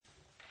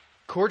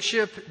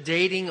Courtship,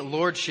 dating,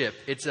 lordship.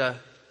 It's a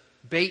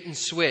bait and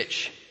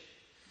switch.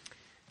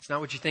 It's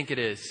not what you think it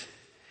is.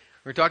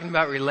 We're talking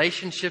about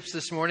relationships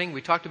this morning.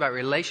 We talked about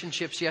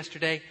relationships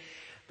yesterday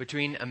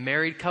between a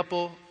married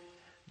couple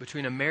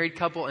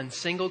and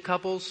single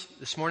couples.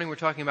 This morning we're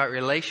talking about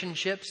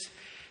relationships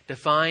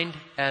defined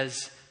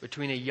as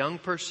between a young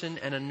person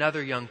and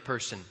another young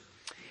person.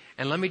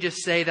 And let me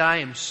just say that I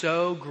am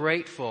so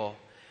grateful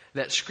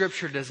that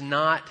Scripture is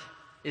not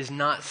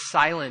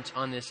silent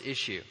on this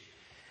issue.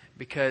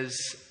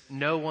 Because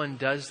no one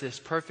does this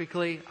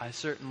perfectly. I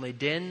certainly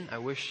didn't. I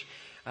wish,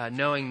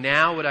 knowing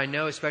now what I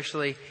know,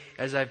 especially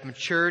as I've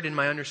matured in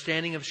my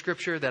understanding of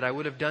Scripture, that I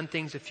would have done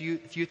things a few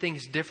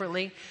things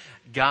differently.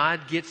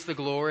 God gets the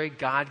glory.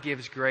 God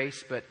gives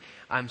grace. But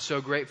I'm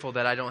so grateful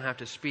that I don't have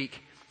to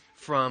speak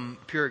from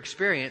pure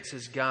experience,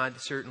 as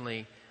God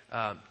certainly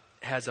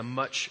has a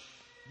much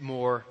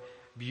more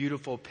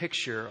beautiful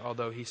picture,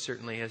 although He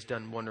certainly has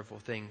done wonderful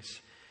things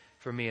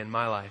for me in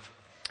my life.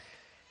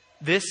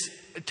 This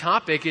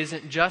topic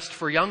isn't just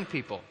for young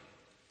people.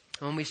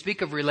 When we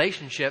speak of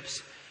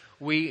relationships,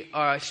 we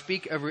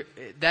speak of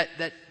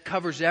that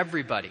covers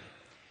everybody.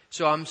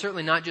 So I'm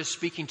certainly not just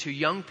speaking to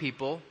young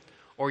people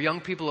or young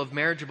people of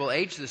marriageable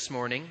age this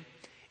morning.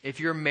 If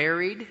you're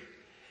married,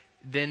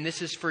 then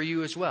this is for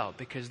you as well,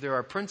 because there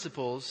are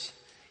principles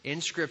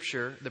in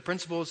Scripture. The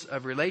principles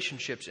of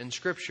relationships in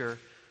Scripture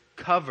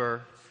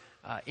cover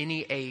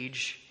any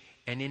age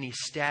and any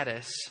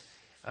status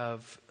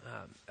of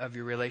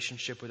your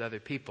relationship with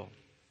other people.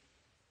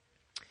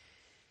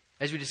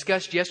 As we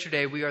discussed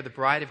yesterday, we are the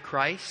bride of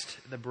Christ.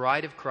 The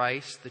bride of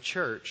Christ, the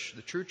church,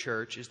 the true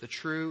church, is the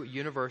true,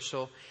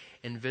 universal,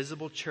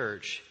 invisible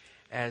church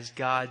as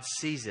God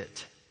sees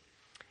it.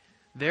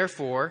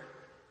 Therefore,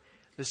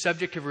 the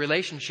subject of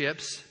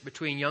relationships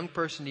between young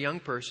person to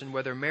young person,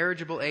 whether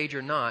marriageable age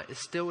or not, is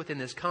still within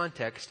this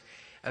context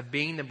of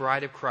being the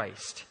bride of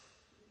Christ.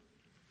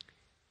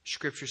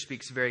 Scripture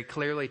speaks very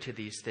clearly to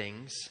these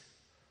things.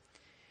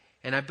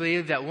 And I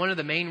believe that one of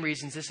the main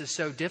reasons this is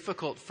so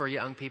difficult for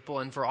young people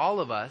and for all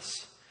of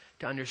us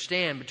to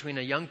understand between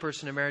a young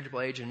person of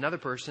marriageable age and another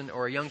person,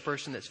 or a young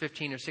person that's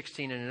 15 or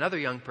 16 and another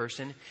young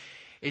person,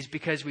 is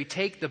because we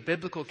take the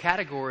biblical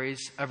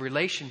categories of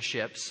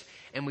relationships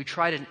and we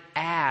try to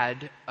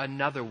add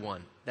another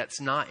one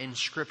that's not in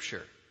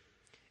Scripture.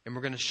 And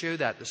we're going to show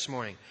that this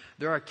morning.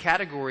 There are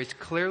categories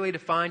clearly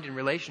defined in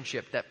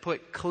relationship that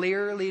put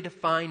clearly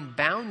defined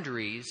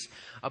boundaries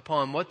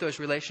upon what those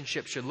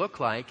relationships should look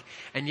like.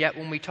 And yet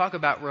when we talk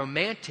about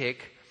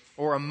romantic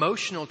or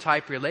emotional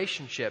type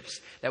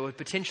relationships that would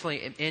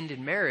potentially end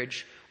in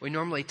marriage, we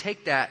normally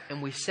take that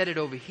and we set it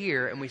over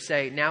here and we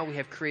say, now we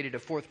have created a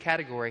fourth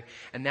category,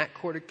 and that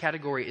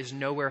category is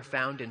nowhere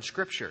found in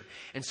Scripture.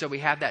 And so we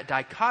have that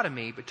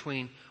dichotomy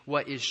between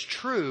what is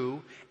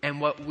true and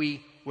what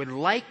we would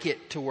like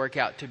it to work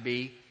out to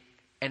be,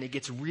 and it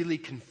gets really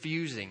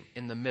confusing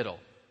in the middle.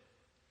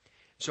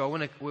 So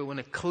we want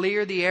to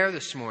clear the air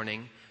this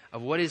morning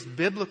of what is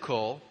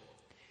biblical,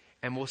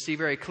 and we'll see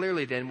very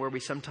clearly then where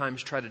we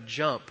sometimes try to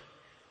jump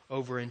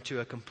over into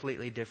a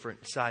completely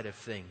different side of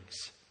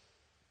things.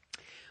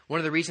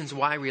 One of the reasons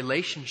why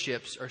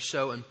relationships are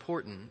so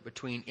important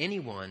between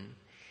anyone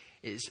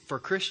is for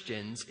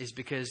Christians is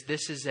because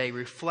this is a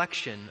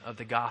reflection of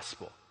the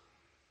gospel.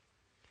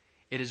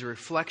 It is a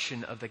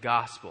reflection of the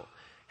gospel.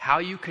 How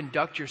you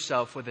conduct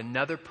yourself with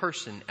another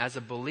person as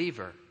a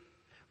believer,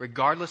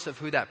 regardless of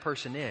who that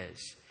person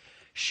is,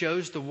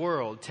 shows the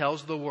world,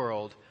 tells the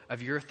world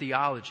of your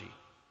theology,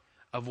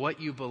 of what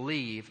you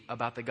believe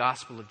about the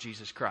gospel of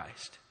Jesus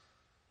Christ.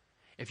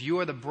 If you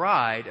are the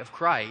bride of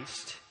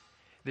Christ,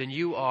 then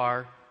you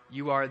are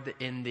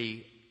in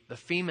the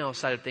female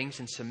side of things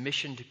in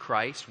submission to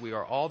Christ. We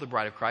are all the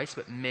bride of Christ,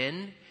 but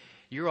men,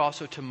 you're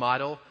also to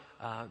model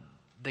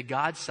the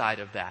God side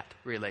of that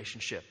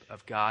relationship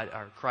of God,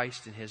 or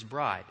Christ and His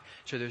bride.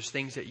 So there's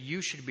things that you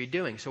should be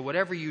doing. So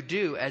whatever you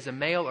do as a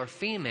male or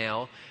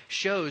female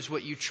shows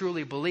what you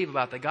truly believe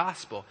about the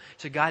gospel.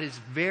 So God is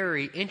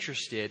very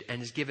interested and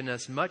has given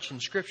us much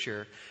in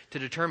Scripture to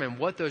determine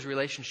what those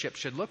relationships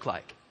should look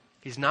like.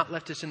 He's not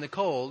left us in the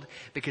cold,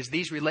 because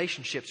these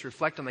relationships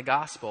reflect on the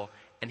gospel,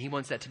 and He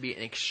wants that to be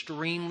an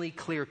extremely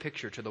clear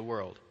picture to the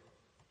world.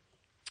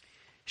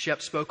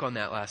 Shep spoke on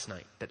that last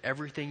night, that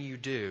everything you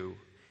do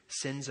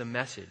sends a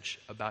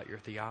message about your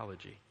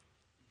theology.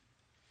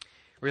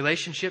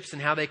 Relationships and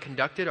how they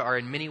conducted are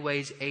in many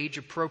ways age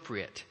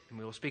appropriate, and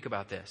we will speak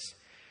about this.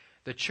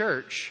 The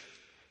church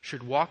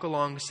should walk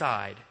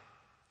alongside,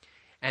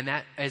 and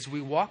that as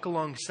we walk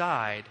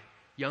alongside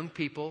young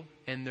people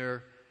and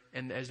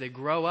as they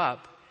grow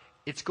up,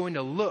 it's going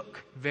to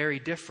look very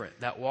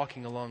different, that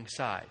walking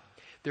alongside.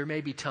 There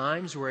may be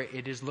times where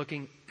it is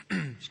looking,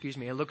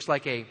 it looks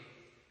like a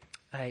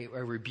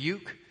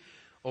rebuke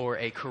or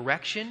a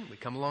correction. We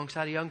come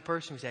alongside a young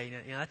person, we say,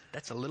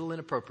 that's a little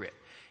inappropriate.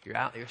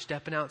 You're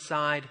stepping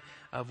outside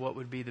of what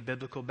would be the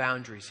biblical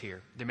boundaries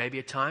here. There may be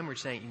a time where you're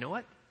saying, you know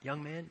what,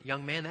 young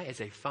man, that is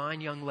a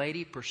fine young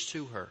lady,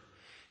 pursue her.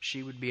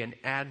 She would be an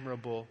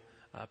admirable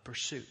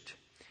pursuit.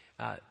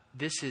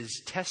 this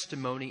is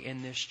testimony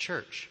in this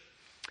church.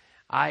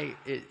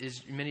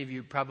 As many of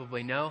you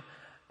probably know,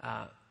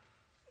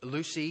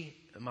 Lucy,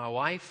 my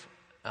wife,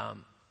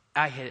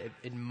 I had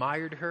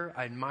admired her.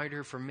 I admired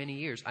her for many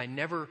years. I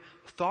never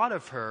thought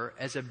of her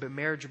as a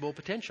marriageable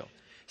potential,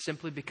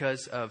 simply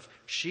because of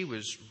she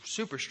was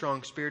super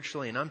strong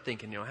spiritually, and I'm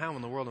thinking, how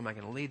in the world am I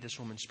going to lead this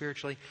woman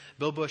spiritually?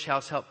 Bill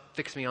Bushhouse helped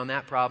fix me on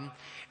that problem.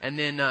 And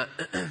then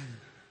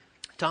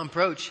Tom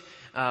Proach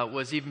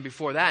was even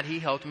before that. He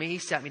helped me. He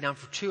sat me down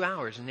for 2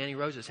 hours in Nanny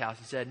Rose's house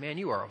and said, "Man,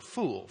 you are a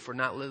fool for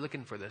not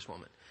looking for this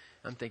woman."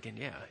 I'm thinking,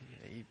 yeah,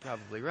 you're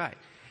probably right.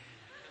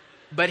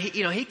 But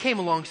he came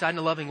alongside in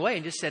a loving way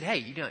and just said,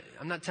 "Hey,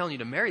 I'm not telling you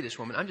to marry this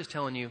woman. I'm just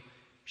telling you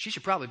she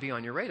should probably be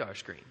on your radar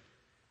screen."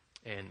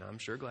 And I'm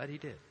sure glad he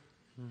did.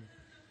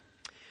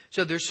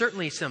 So there's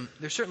certainly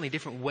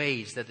different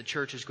ways that the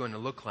church is going to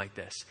look like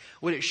this.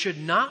 What it should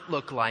not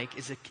look like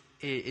is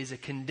a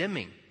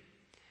condemning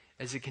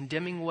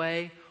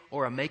way,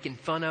 or a making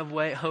fun of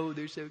way. "Oh,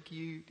 they're so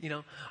cute,"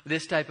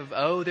 this type of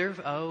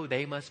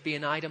they must be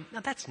an item.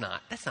 No, that's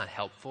not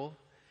helpful.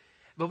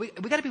 But we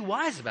got to be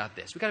wise about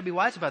this. We got to be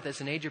wise about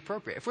this and age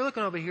appropriate. If we're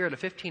looking over here at a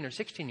 15 or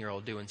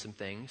 16-year-old doing some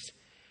things,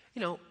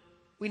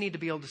 we need to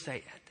be able to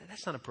say,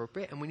 that's not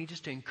appropriate. And we need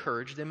just to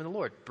encourage them in the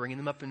Lord, bringing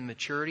them up in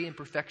maturity and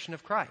perfection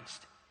of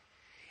Christ.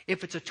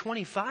 If it's a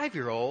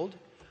 25-year-old,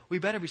 we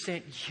better be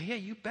saying, yeah,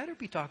 you better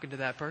be talking to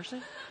that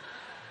person.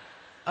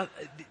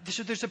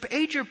 So there's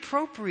age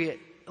appropriate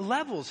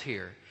levels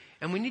here.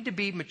 And we need to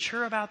be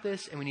mature about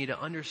this, and we need to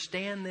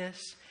understand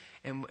this.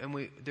 And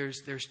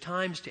there's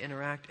times to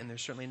interact, and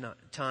there's certainly not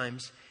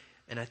times.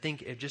 And I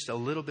think if just a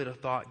little bit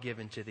of thought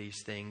given to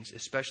these things,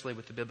 especially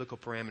with the biblical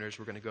parameters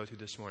we're going to go through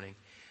this morning,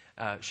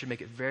 should make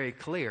it very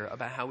clear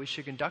about how we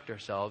should conduct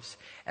ourselves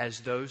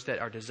as those that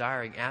are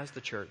desiring, as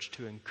the church,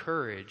 to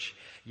encourage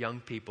young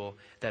people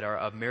that are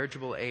of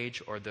marriageable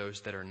age or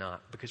those that are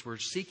not. Because we're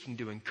seeking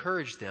to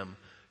encourage them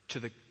to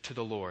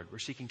the Lord. We're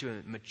seeking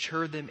to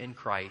mature them in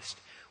Christ.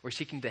 We're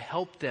seeking to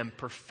help them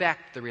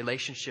perfect the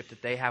relationship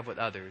that they have with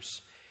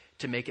others,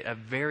 to make it a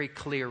very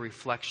clear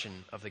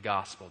reflection of the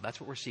gospel. That's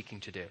what we're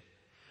seeking to do.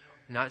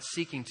 We're not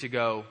seeking to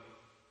go,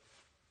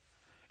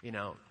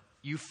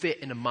 you fit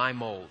into my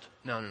mold.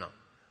 No.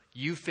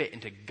 You fit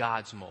into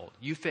God's mold.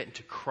 You fit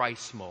into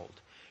Christ's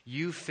mold.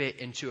 You fit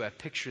into a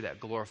picture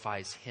that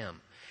glorifies Him.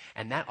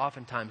 And that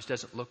oftentimes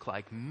doesn't look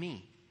like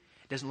me.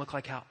 It doesn't look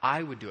like how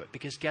I would do it.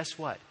 Because guess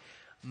what?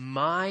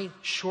 My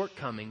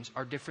shortcomings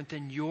are different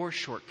than your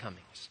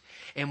shortcomings.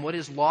 And what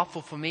is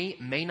lawful for me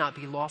may not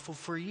be lawful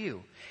for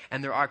you.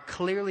 And there are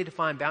clearly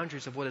defined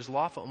boundaries of what is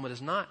lawful and what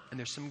is not. And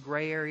there's some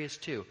gray areas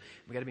too.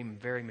 We've got to be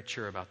very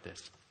mature about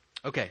this.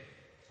 Okay.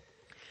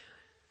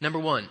 Number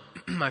one,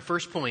 my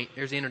first point,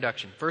 here's the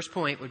introduction. First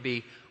point would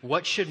be,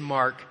 what should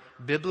mark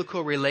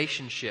biblical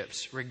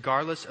relationships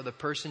regardless of the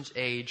person's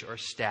age or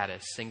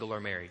status, single or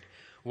married?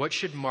 What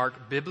should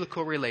mark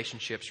biblical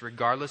relationships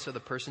regardless of the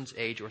person's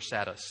age or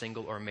status,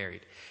 single or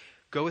married?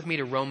 Go with me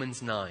to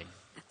Romans 9.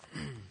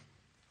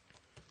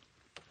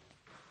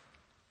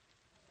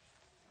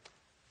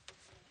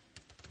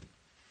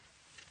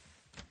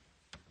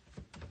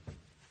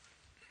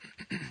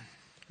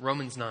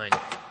 Romans 9.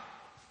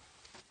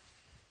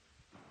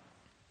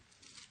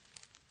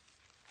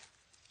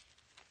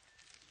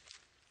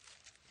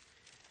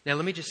 Now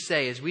let me just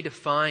say, as we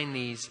define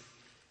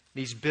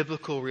these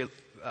biblical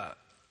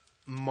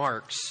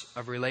marks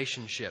of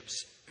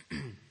relationships,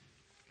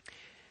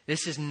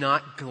 this is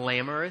not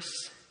glamorous.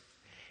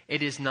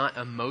 It is not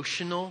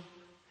emotional.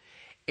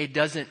 It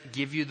doesn't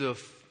give you the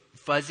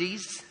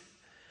fuzzies.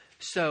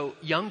 So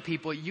young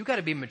people, you got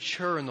to be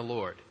mature in the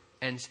Lord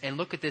and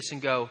look at this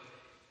and go,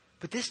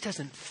 but this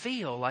doesn't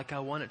feel like I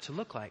want it to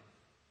look like.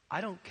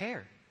 I don't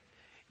care.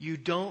 You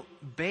don't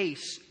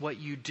base what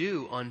you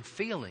do on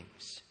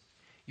feelings.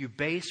 You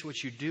base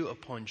what you do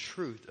upon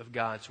truth of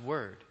God's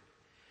Word.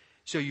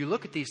 So you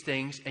look at these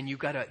things and you've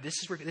got to, this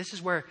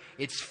is where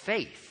it's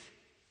faith.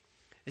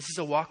 This is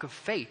a walk of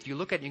faith. You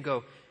look at it and you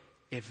go,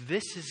 if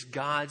this is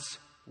God's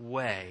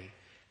way,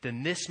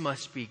 then this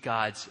must be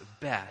God's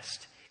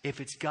best. If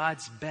it's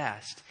God's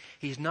best,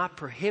 He's not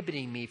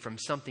prohibiting me from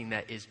something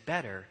that is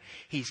better.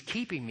 He's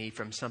keeping me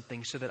from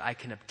something so that I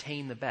can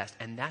obtain the best.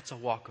 And that's a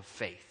walk of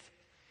faith.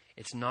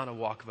 It's not a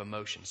walk of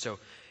emotion. So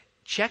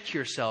check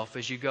yourself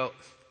as you go,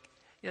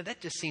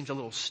 that just seems a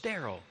little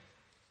sterile.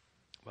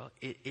 Well,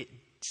 it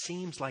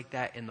seems like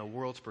that in the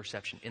world's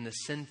perception, in the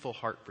sinful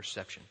heart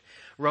perception.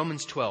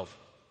 Romans 12.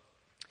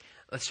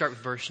 Let's start with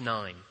verse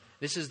 9.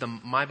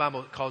 My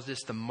Bible calls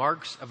this the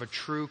marks of a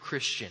true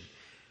Christian.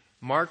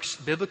 Marks,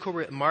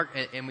 biblical mark,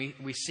 and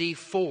we see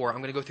four. I'm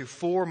going to go through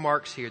four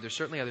marks here. There's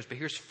certainly others, but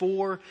here's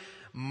four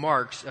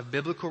marks of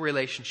biblical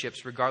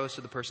relationships regardless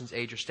of the person's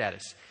age or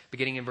status.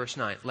 Beginning in verse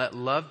 9. Let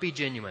love be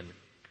genuine.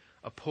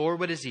 Abhor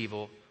what is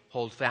evil.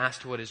 Hold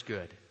fast to what is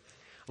good.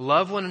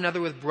 Love one another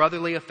with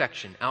brotherly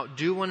affection.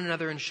 Outdo one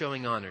another in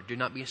showing honor. Do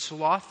not be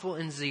slothful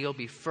in zeal.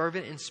 Be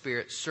fervent in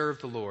spirit. Serve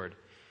the Lord.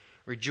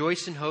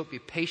 Rejoice in hope. Be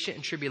patient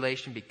in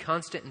tribulation. Be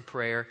constant in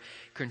prayer.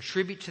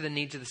 Contribute to the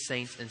needs of the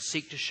saints and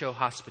seek to show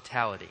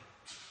hospitality.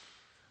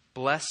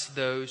 Bless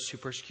those who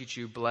persecute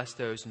you, bless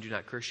those and do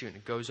not curse you. And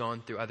it goes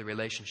on through other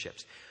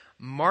relationships.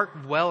 Mark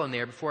well in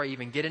there, before I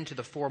even get into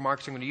the 4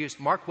 marks I'm going to use,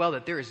 mark well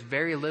that there is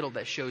very little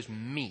that shows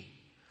me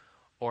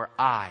or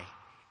I.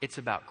 It's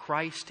about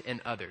Christ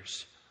and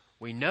others.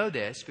 We know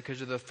this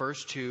because of the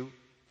first 2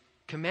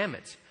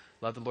 commandments.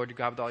 Love the Lord your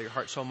God with all your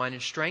heart, soul, mind,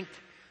 and strength.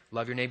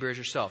 Love your neighbor as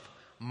yourself.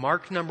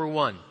 Mark number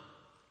 1,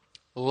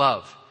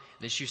 love.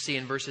 This you see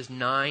in verses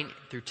 9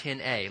 through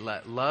 10a.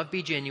 Let love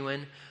be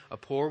genuine,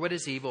 abhor what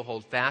is evil,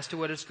 hold fast to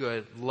what is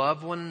good,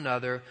 love one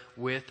another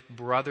with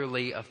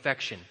brotherly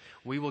affection.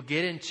 We will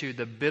get into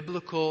the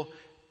biblical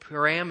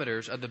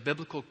parameters of the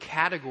biblical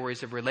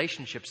categories of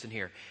relationships in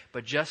here.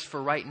 But just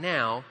for right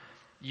now,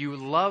 you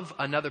love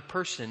another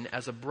person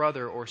as a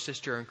brother or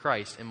sister in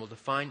Christ, and we'll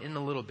define in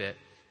a little bit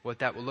what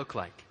that will look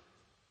like.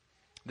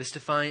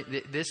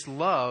 This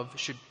love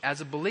should, as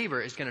a believer,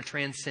 is going to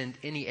transcend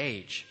any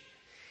age.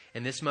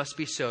 And this must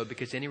be so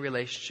because any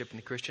relationship in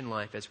the Christian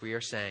life, as we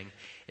are saying,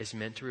 is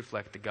meant to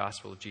reflect the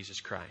gospel of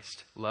Jesus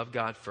Christ. Love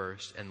God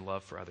first and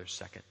love for others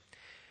second.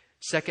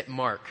 Second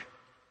mark,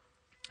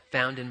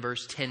 found in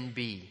verse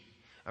 10b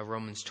of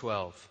Romans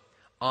 12.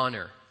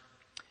 Honor.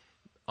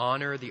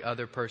 Honor the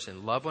other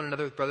person. Love one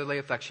another with brotherly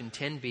affection.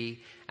 10b,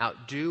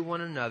 outdo one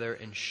another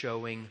in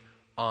showing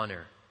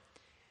honor.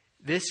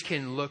 This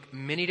can look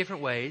many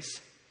different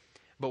ways,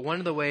 but one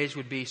of the ways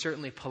would be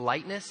certainly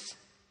politeness.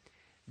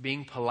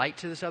 Being polite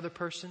to this other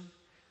person.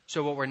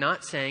 So what we're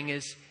not saying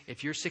is,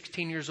 if you're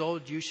 16 years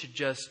old, you should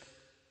just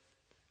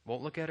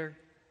won't look at her,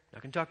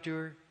 not going to talk to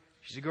her.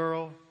 She's a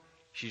girl.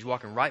 She's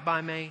walking right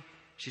by me.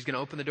 She's going to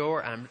open the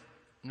door, and I'm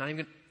not even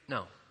going to...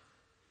 No.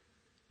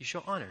 You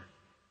show honor.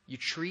 You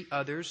treat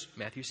others,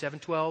 Matthew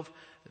 7:12,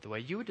 the way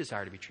you would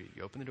desire to be treated.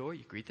 You open the door,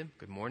 you greet them,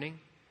 good morning.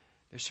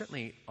 There's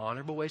certainly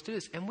honorable ways to do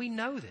this, and we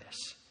know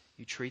this.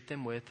 You treat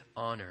them with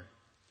honor.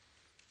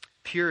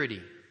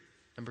 Purity.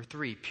 Number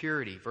 3,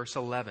 purity, verse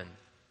 11.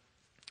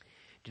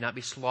 Do not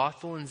be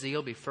slothful in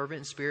zeal, be fervent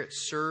in spirit,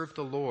 serve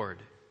the Lord.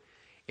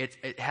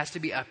 It has to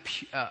be a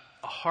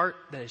heart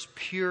that is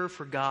pure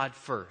for God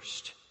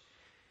first.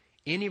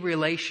 Any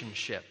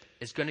relationship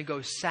is going to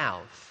go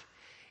south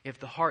if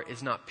the heart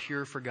is not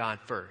pure for God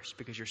first,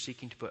 because you're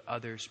seeking to put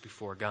others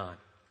before God.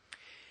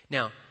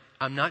 Now,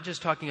 I'm not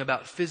just talking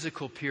about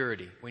physical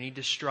purity. We need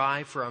to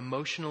strive for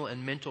emotional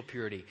and mental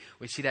purity.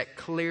 We see that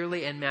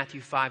clearly in Matthew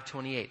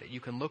 5:28, that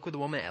you can look with a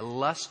woman at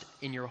lust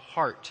in your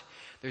heart.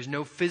 There's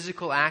no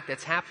physical act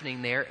that's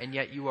happening there, and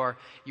yet you are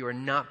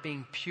not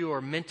being pure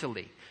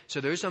mentally.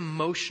 So there's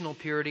emotional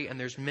purity and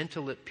there's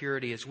mental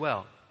purity as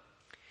well.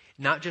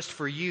 Not just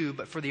for you,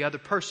 but for the other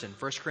person.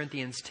 1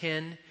 Corinthians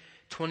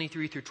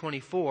 10:23 through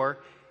 24,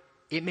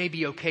 it may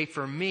be okay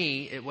for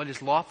me, what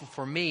is lawful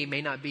for me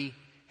may not be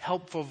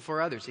helpful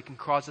for others. It can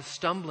cause a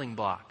stumbling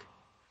block.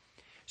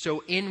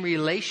 So in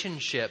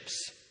relationships,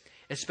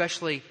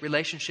 especially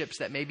relationships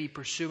that may be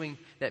pursuing,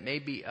 that may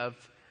be of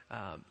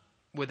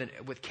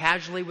with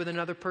casually with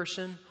another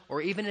person,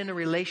 or even in a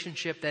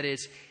relationship that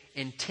is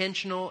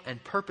intentional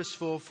and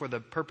purposeful for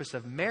the purpose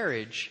of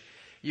marriage,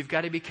 you've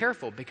got to be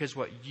careful, because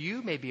what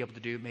you may be able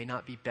to do may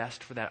not be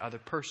best for that other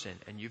person,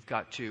 and you've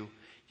got to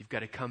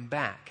come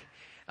back.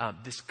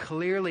 This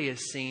clearly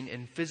is seen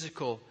in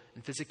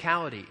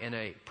physicality in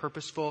a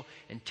purposeful,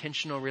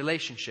 intentional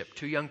relationship.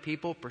 2 young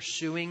people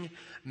pursuing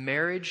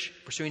marriage,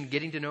 pursuing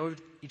getting to know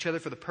each other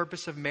for the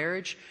purpose of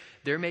marriage.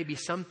 There may be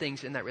some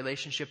things in that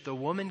relationship the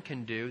woman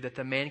can do that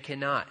the man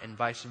cannot, and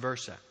vice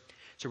versa.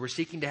 So we're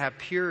seeking to have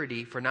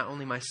purity for not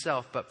only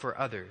myself, but for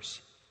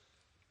others.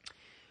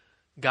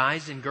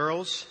 Guys and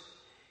girls,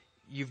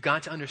 you've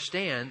got to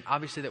understand,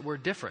 obviously, that we're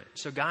different.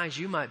 So guys,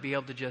 you might be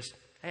able to just,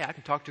 hey, I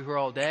can talk to her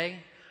all day.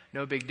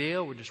 No big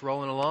deal. We're just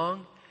rolling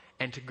along.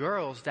 And to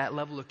girls, that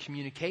level of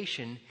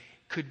communication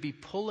could be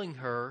pulling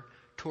her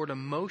toward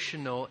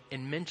emotional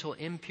and mental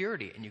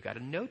impurity. And you've got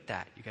to note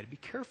that. You've got to be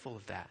careful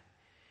of that.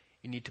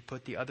 You need to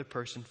put the other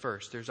person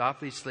first. There's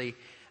obviously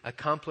a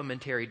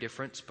complementary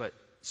difference, but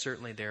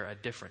certainly they're a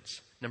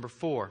difference. Number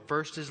 4,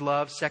 first is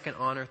love, second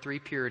honor, 3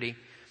 purity.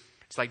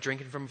 It's like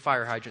drinking from a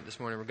fire hydrant this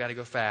morning. We've got to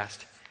go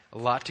fast. A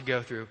lot to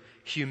go through.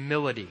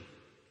 Humility,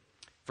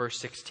 verse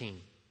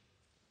 16.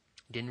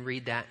 Didn't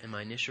read that in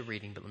my initial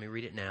reading, but let me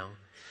read it now.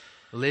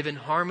 Live in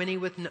harmony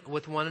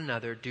with one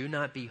another. Do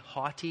not be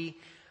haughty,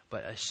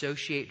 but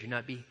associate. Do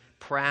not be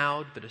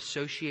proud, but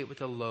associate with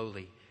the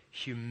lowly.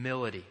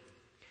 Humility.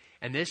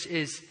 And this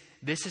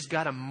has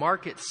got to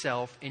mark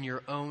itself in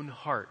your own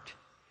heart.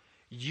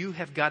 You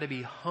have got to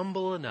be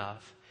humble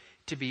enough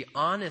to be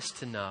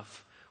honest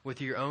enough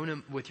with your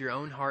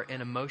own heart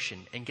and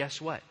emotion. And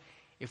guess what?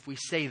 If we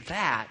say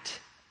that,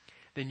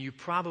 then you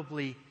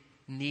probably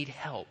need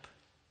help,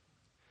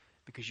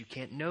 because you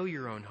can't know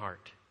your own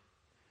heart.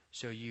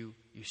 So you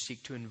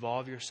seek to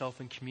involve yourself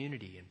in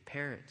community and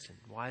parents and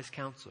wise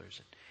counselors,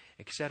 and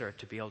etc.,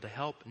 to be able to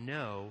help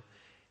know,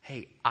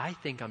 hey, I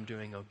think I'm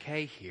doing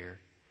okay here,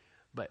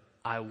 but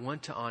I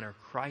want to honor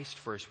Christ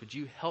first. Would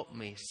you help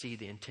me see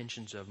the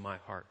intentions of my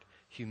heart?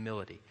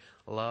 Humility.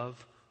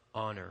 Love,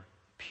 honor,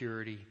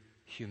 purity,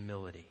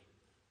 humility.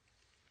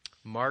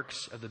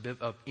 Marks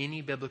of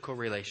any biblical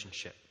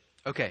relationship.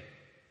 Okay.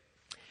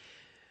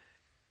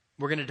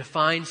 We're going to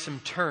define some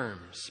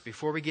terms.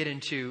 Before we get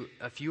into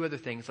a few other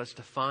things, let's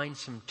define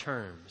some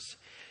terms.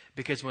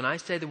 Because when I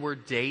say the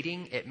word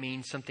dating, it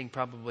means something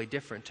probably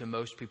different to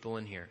most people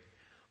in here.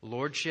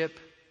 Lordship,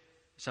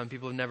 some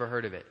people have never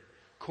heard of it.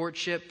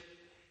 Courtship,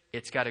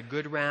 it's got a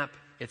good rap,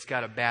 it's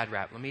got a bad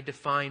rap. Let me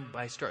define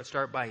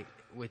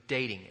with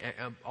dating.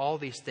 All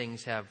these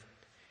things have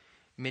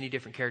many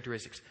different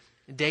characteristics.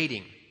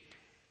 Dating.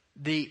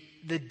 The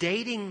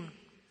dating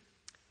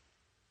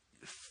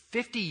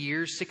 50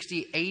 years,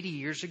 60, 80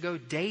 years ago,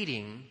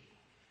 dating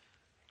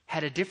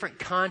had a different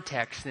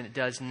context than it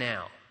does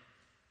now.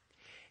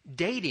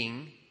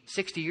 Dating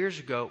 60 years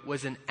ago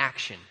was an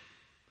action.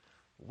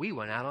 We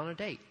went out on a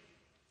date.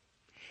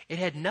 It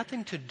had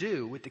nothing to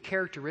do with the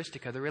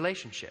characteristic of the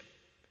relationship.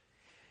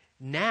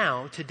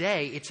 Now,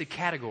 today, it's a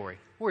category.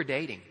 We're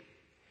dating.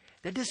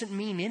 That doesn't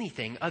mean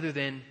anything other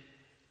than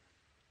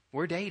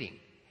we're dating.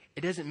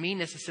 It doesn't mean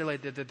necessarily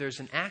that there's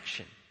an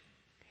action.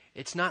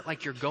 It's not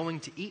like you're going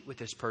to eat with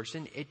this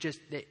person.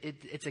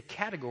 It's a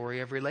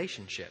category of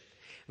relationship.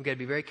 We've got to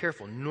be very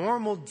careful.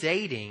 Normal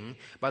dating,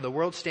 by the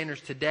world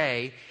standards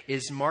today,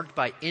 is marked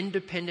by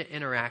independent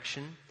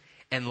interaction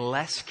and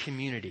less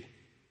community.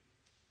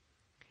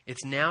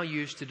 It's now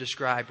used to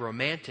describe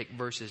romantic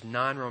versus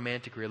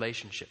non-romantic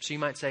relationships. So you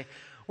might say,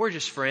 we're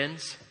just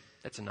friends.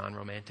 That's a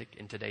non-romantic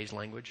in today's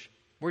language.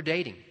 We're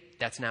dating.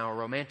 That's now a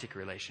romantic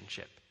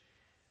relationship.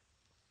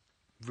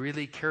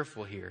 Really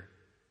careful here.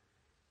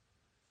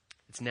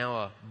 It's now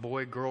a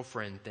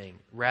boy-girlfriend thing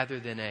rather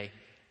than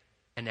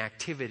an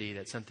activity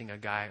that's something a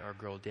guy or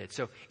girl did.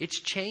 So it's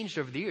changed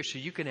over the years. So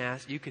you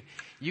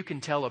can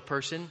tell a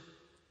person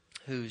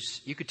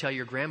you could tell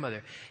your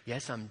grandmother,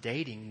 yes, I'm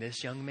dating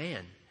this young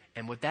man.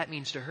 And what that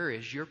means to her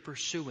is you're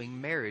pursuing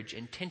marriage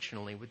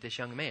intentionally with this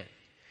young man.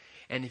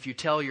 And if you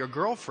tell your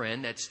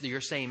girlfriend that's your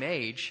same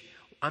age,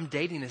 I'm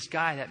dating this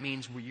guy, that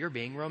means you're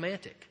being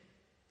romantic.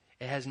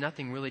 It has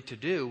nothing really to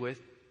do with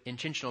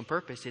intentional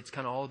purpose. It's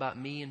kind of all about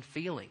me and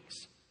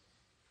feelings.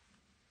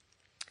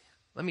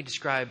 Let me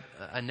describe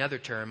another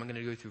term. I'm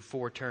going to go through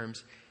 4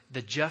 terms.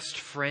 The just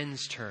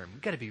friends term.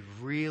 We've got to be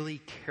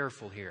really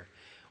careful here.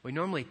 We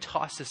normally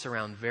toss this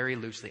around very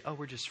loosely. Oh,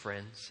 we're just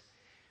friends.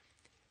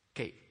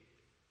 Okay,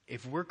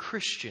 if we're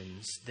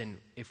Christians, then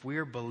if we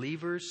are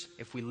believers,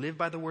 if we live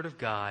by the Word of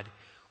God,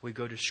 we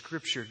go to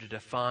Scripture to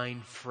define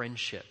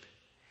friendship.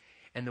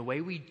 And the way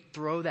we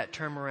throw that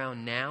term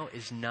around now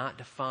is not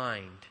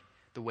defined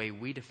the way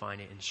we define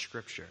it in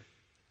Scripture.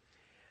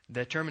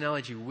 The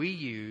terminology we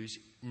use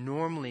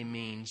normally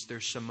means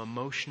there's some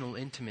emotional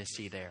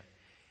intimacy there.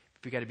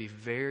 We've got to be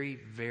very,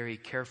 very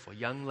careful.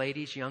 Young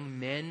ladies, young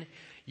men,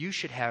 you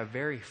should have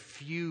very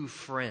few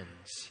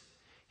friends.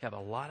 You have a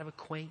lot of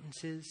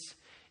acquaintances.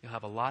 You'll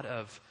have a lot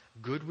of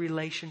good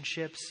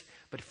relationships.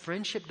 But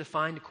friendship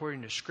defined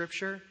according to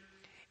Scripture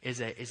is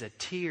a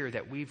tier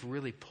that we've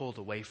really pulled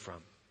away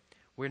from.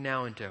 We're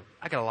now into,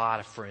 I got a lot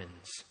of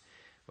friends.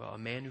 Well, a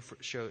man who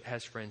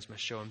has friends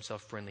must show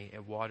himself friendly.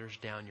 It waters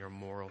down your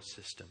moral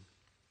system.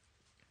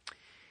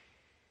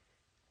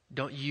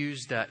 Don't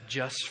use that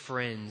just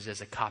friends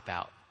as a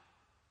cop-out.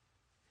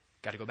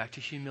 Got to go back to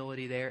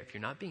humility there. If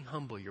you're not being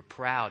humble, you're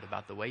proud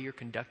about the way you're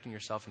conducting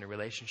yourself in a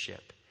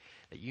relationship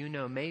that you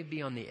know may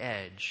be on the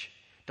edge.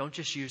 Don't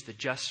just use the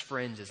just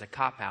friends as a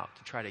cop-out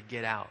to try to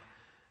get out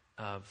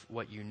of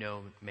what you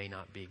know may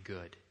not be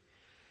good.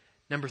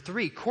 Number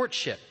 3,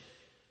 courtship.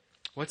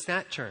 What's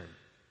that term?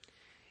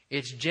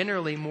 It's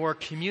generally more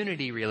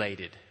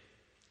community-related,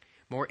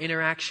 more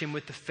interaction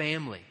with the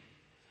family.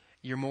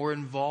 You're more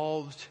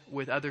involved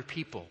with other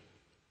people.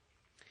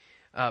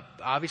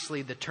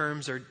 Obviously, the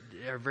terms are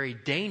very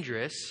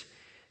dangerous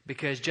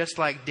because just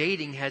like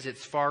dating has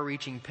its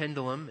far-reaching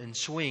pendulum and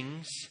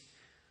swings,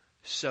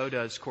 so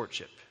does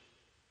courtship.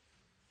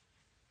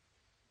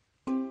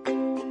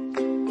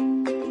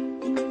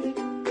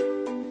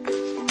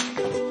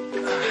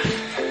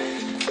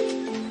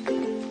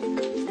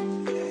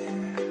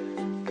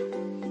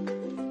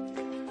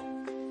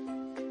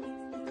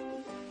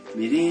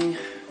 Meeting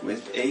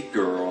with a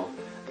girl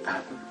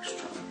at the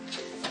restaurant.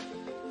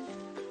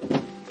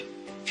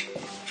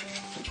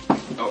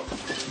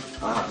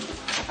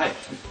 Hi.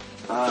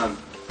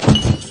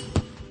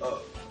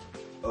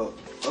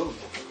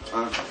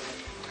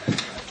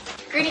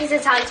 Greetings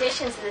and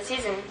salutations to the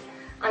season.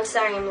 I'm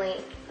sorry I'm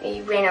late.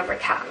 I ran over a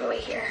cat on the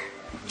way here.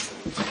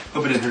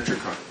 Hope it didn't hurt your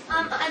car.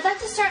 I'd like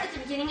to start at the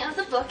beginning of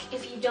the book,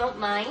 if you don't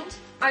mind.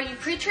 Are you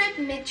pre-trib,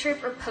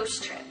 mid-trib, or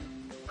post-trib?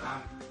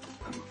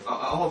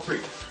 All 3.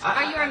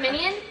 Are you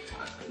Arminian?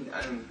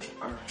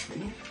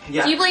 Arminian?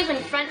 Yeah. Do you believe in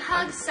front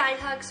hugs, side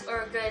hugs,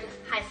 or a good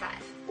high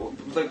five? Well,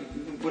 like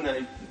when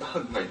I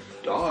hug my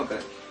dog,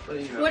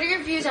 What are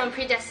your views on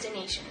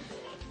predestination?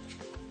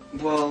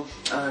 Well,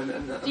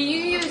 Do you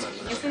use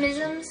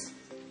euphemisms?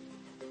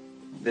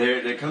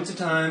 There comes a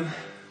time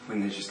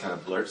when they just kind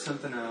of blurt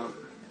something out,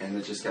 and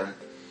they just gotta...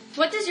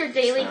 What does your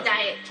daily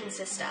diet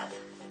consist of?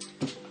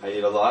 I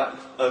eat a lot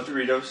of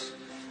Doritos,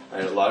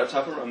 I eat a lot of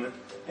Tupperware ramen,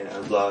 and I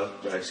love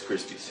Rice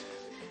Krispies.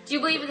 Do you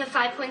believe in the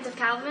 5 points of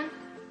Calvin?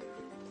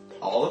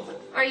 All of them?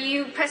 Are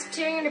you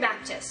Presbyterian or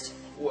Baptist?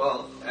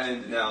 Well,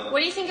 and now... What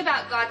do you think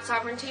about God's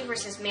sovereignty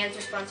versus man's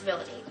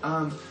responsibility?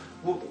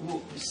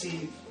 Well,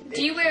 see...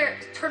 Do you wear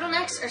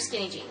turtlenecks or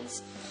skinny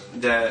jeans?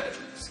 The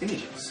skinny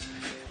jeans.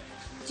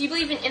 Do you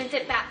believe in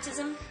infant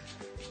baptism?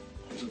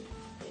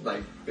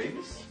 Like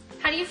babies?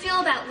 How do you feel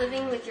about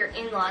living with your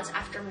in-laws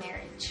after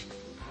marriage?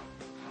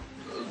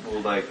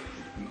 Well, like,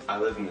 I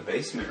live in the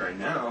basement right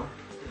now.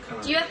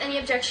 Do you have any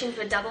objection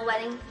to a double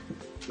wedding?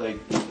 Like,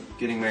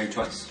 getting married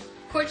twice?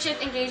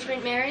 Courtship,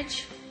 engagement,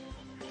 marriage?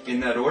 In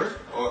that order?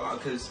 Or,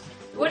 because...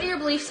 What are your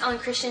beliefs on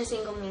Christian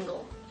single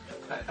mingle?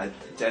 I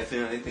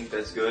definitely think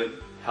that's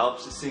good.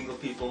 Helps the single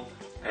people.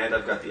 And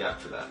I've got the app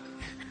for that.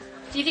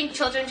 Do you think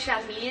children should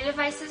have media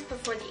devices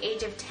before the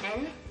age of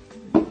 10?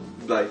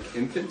 Like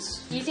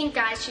infants? Do you think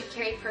guys should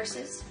carry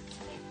purses?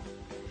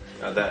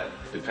 Now that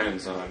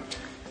depends on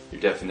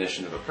your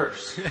definition of a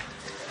purse.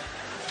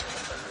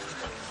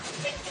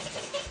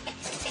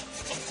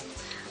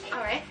 All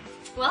right.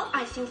 Well,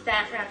 I think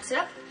that wraps it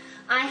up.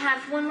 I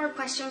have one more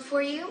question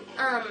for you.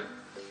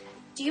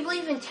 Do you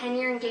believe in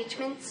 10-year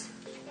engagements?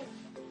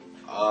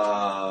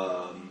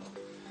 I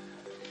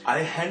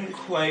hadn't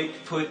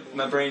quite put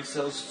my brain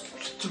cells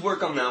to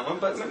work on that one,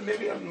 but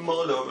maybe I'll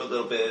mull it over a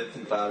little bit,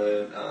 think about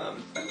it.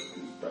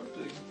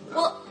 Probably.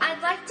 Well,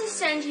 I'd like to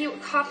send you a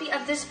copy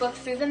of this book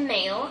through the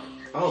mail.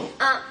 Oh.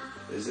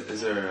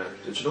 Is there a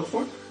digital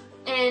form?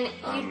 And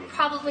you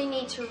probably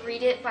need to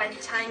read it by the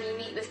time you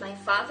meet with my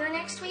father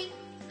next week.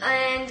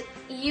 And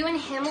you and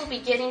him will be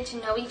getting to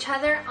know each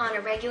other on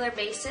a regular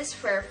basis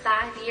for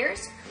 5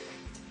 years.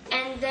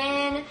 And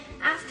then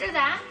after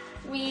that,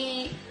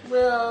 we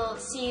will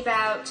see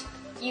about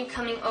you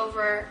coming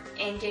over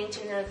and getting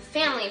to know the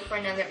family for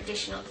another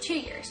additional 2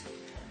 years.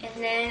 And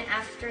then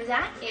after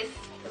that, if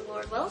the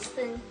Lord wills,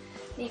 then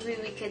maybe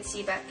we could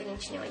see about getting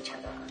to know each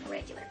other on a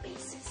regular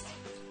basis.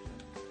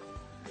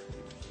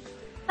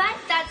 But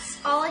that's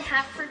all I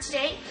have for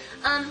today.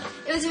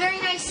 It was very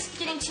nice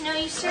getting to know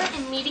you, sir,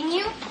 and meeting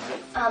you.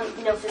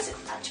 No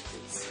physical touch,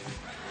 please.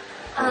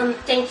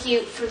 Thank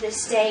you for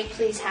this day.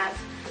 Please have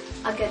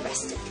a good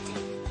rest of the day.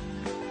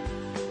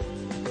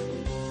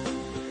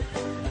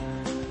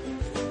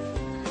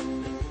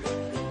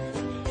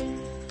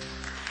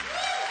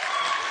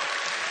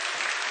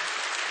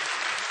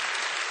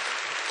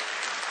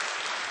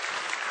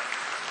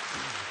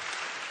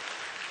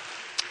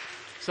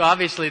 So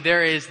obviously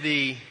there is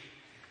the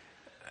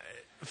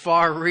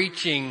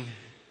far-reaching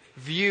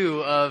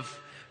view of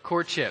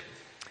courtship.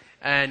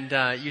 And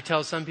you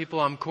tell some people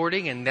I'm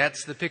courting, and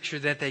that's the picture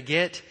that they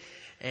get.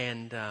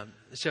 And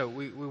so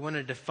we want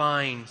to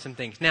define some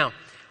things. Now,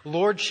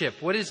 lordship.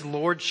 What is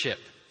lordship?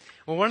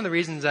 Well, one of the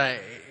reasons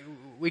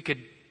we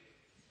could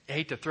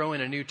hate to throw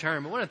in a new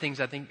term, but one of the things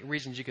I think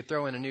reasons you could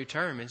throw in a new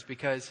term is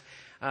because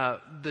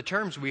the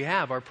terms we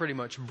have are pretty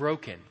much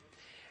broken.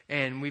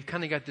 And we've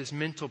kind of got this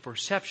mental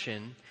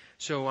perception.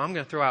 So I'm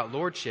going to throw out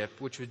lordship,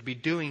 which would be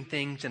doing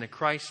things in a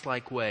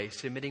Christ-like way,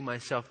 submitting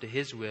myself to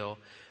His will,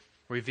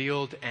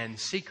 revealed and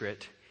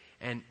secret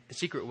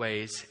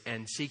ways,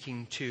 and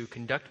seeking to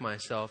conduct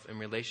myself in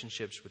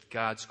relationships with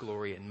God's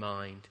glory in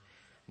mind,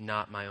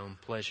 not my own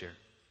pleasure.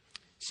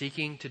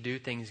 Seeking to do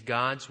things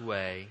God's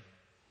way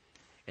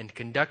and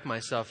conduct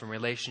myself in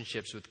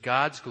relationships with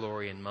God's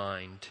glory in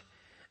mind,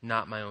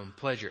 not my own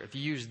pleasure. If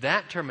you use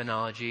that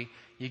terminology,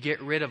 you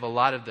get rid of a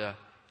lot of the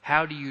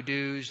how do you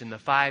do's and the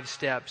 5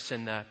 steps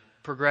and the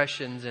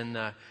progressions and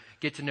the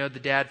get to know the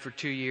dad for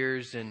 2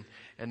 years and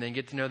then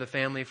get to know the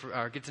family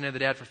or get to know the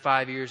dad for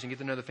 5 years and get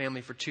to know the family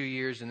for 2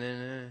 years, and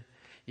then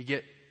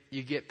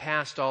you get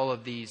past all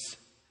of these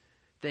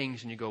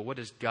things and you go, what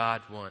does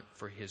God want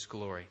for His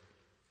glory?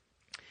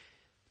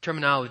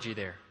 Terminology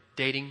there: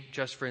 dating,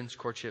 just friends,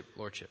 courtship,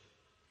 lordship.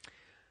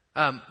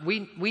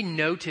 We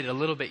noted a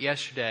little bit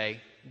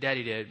yesterday.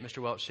 Daddy did, Mr.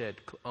 Welch said,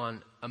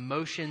 on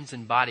emotions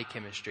and body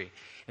chemistry.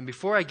 And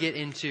before I get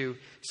into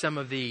some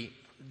of the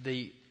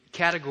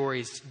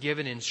categories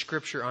given in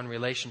Scripture on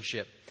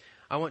relationship,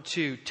 I want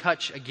to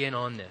touch again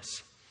on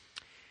this.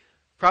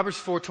 Proverbs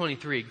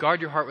 4:23,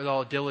 guard your heart with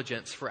all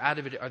diligence, for out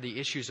of it are the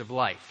issues of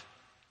life.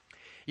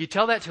 You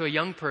tell that to a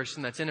young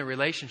person that's in a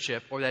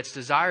relationship or that's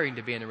desiring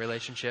to be in a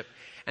relationship,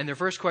 and their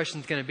first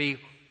question is going to be,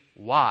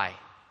 why?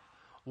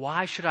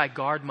 Why should I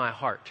guard my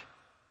heart?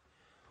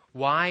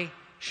 Why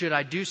should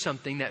I do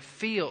something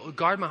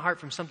guard my heart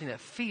from something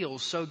that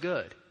feels so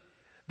good?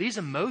 These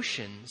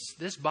emotions,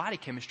 this body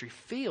chemistry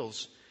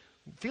feels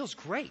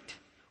great.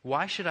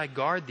 Why should I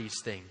guard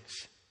these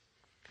things?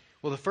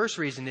 Well, the first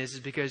reason is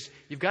because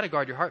you've got to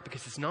guard your heart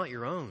because it's not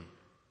your own.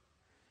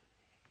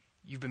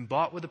 You've been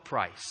bought with a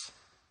price.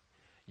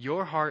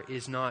 Your heart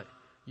is not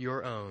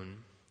your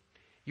own.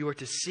 You are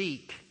to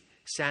seek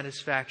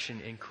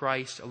satisfaction in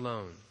Christ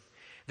alone.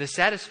 The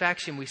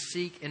satisfaction we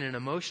seek in an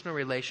emotional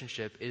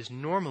relationship is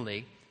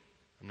normally,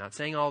 I'm not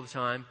saying all the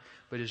time,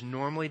 but is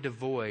normally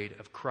devoid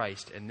of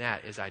Christ, and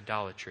that is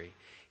idolatry.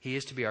 He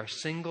is to be our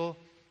single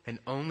and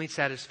only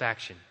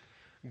satisfaction.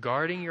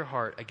 Guarding your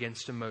heart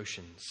against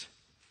emotions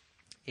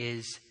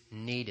is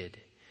needed.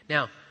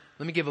 Now,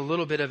 let me give a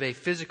little bit of a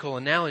physical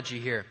analogy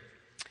here.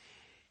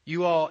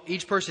 You all,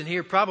 each person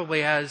here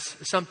probably has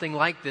something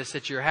like this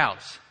at your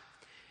house.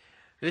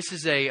 This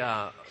is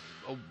a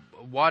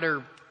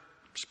water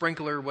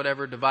sprinkler,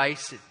 whatever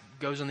device. It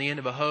goes on the end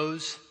of a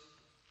hose.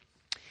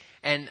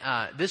 And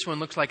this one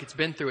looks like it's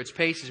been through its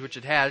paces, which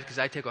it has, because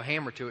I take a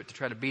hammer to it to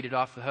try to beat it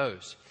off the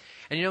hose.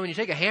 And you know, when you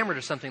take a hammer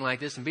to something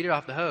like this and beat it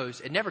off the hose,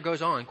 it never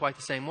goes on quite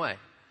the same way.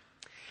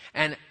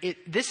 And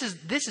this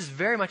is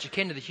very much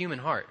akin to the human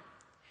heart.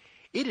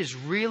 It is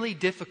really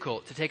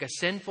difficult to take a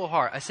sinful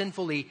heart, a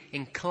sinfully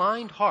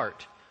inclined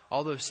heart,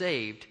 although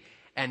saved,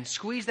 and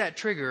squeeze that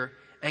trigger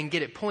and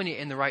get it pointed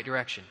in the right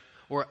direction,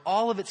 where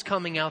all of it's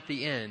coming out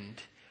the end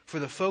for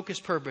the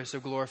focused purpose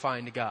of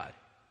glorifying to God.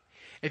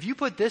 If you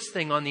put this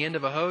thing on the end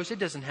of a hose, it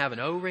doesn't have an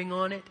O-ring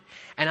on it,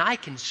 and I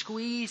can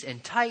squeeze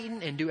and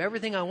tighten and do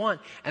everything I want,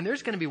 and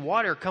there's going to be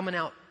water coming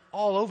out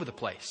all over the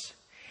place.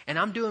 And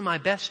I'm doing my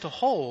best to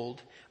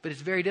hold, but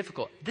it's very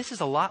difficult. This is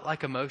a lot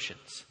like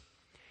emotions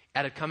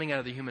coming out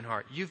of the human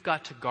heart. You've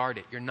got to guard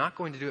it. You're not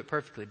going to do it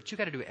perfectly, but you've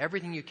got to do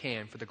everything you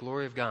can for the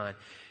glory of God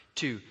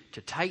to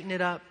tighten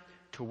it up,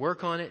 to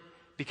work on it,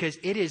 because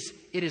it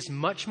is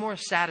much more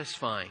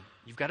satisfying.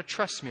 You've got to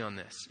trust me on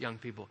this, young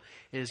people.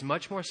 It is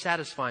much more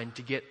satisfying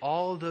to get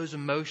all of those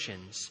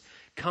emotions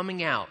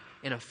coming out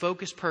in a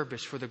focused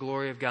purpose for the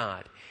glory of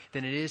God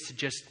than it is to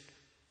just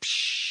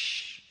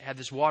have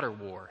this water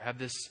war, have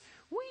this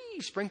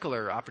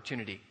sprinkler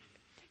opportunity.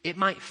 It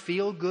might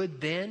feel good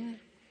then,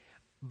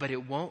 but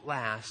it won't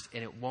last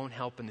and it won't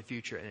help in the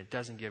future, and it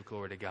doesn't give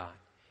glory to God.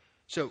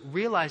 So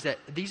realize that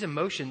these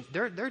emotions,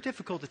 they're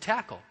difficult to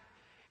tackle.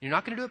 You're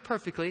not going to do it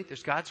perfectly.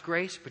 There's God's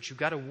grace, but you've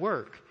got to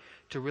work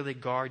to really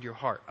guard your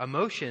heart.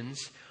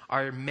 Emotions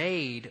are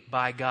made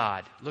by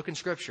God. Look in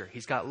Scripture.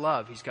 He's got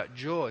love. He's got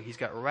joy. He's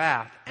got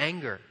wrath,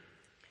 anger.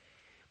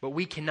 But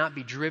we cannot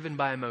be driven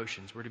by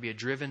emotions. We're to be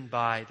driven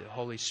by the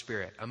Holy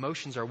Spirit.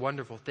 Emotions are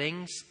wonderful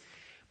things,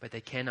 but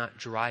they cannot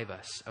drive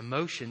us.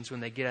 Emotions,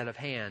 when they get out of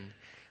hand,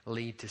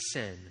 lead to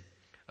sin.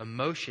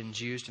 Emotions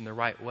used in the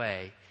right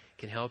way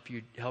can help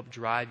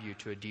drive you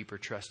to a deeper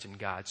trust in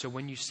God. So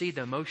when you see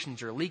the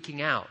emotions are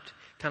leaking out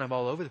kind of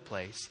all over the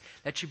place,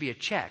 that should be a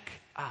check.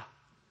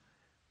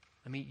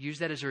 Let me use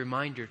that as a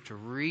reminder to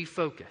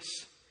refocus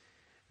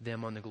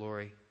them on the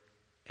glory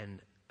and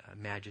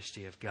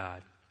majesty of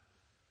God.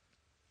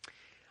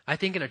 I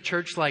think in a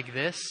church like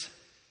this,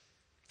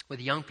 with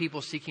young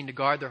people seeking to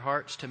guard their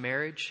hearts to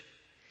marriage,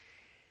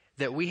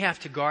 that we have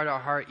to guard our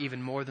heart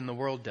even more than the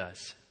world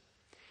does.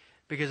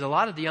 Because a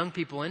lot of the young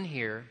people in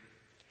here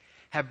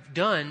have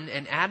done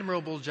an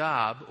admirable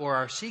job, or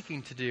are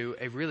seeking to do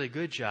a really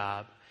good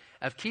job,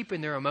 of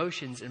keeping their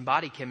emotions and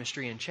body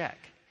chemistry in check.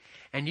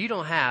 And you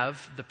don't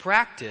have the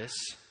practice,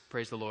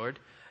 praise the Lord,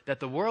 that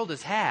the world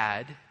has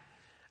had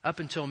up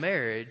until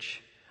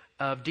marriage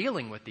of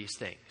dealing with these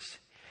things.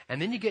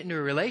 And then you get into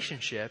a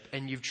relationship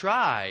and you've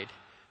tried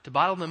to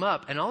bottle them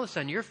up, and all of a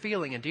sudden you're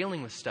feeling and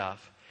dealing with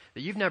stuff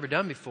that you've never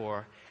done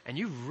before, and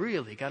you've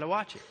really got to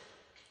watch it.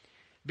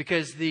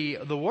 Because the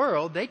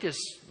world, they just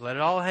let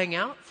it all hang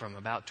out from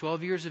about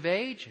 12 years of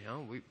age. You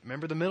know, we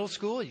remember the middle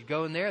school. You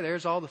go in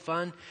there's all the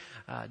fun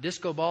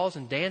disco balls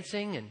and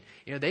dancing. And,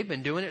 you know, they've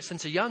been doing it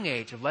since a young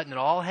age of letting it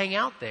all hang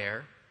out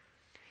there.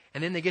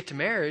 And then they get to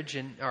marriage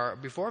or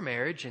before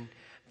marriage, and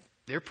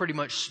they're pretty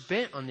much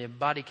spent on the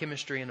body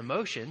chemistry and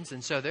emotions.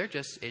 And so they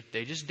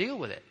just deal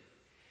with it.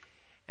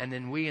 And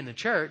then we in the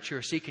church who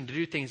are seeking to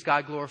do things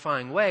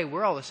God-glorifying way,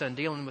 we're all of a sudden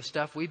dealing with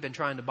stuff we've been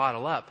trying to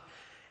bottle up.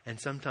 And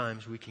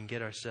sometimes we can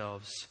get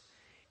ourselves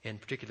in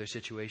particular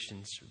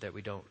situations that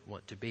we don't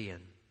want to be in.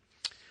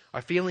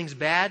 Are feelings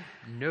bad?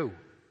 No.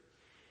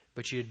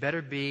 But you'd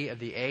better be of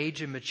the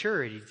age and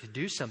maturity to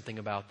do something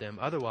about them.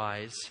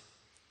 Otherwise,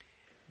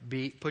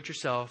 be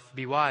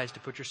wise to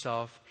put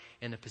yourself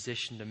in a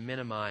position to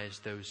minimize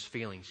those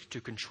feelings,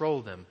 to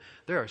control them.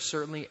 There are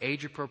certainly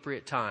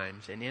age-appropriate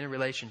times and in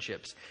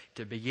relationships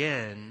to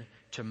begin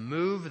to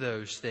move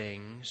those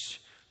things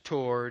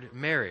toward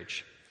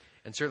marriage.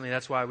 And certainly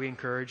that's why we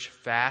encourage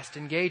fast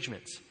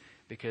engagements,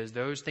 because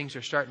those things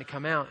are starting to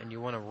come out and you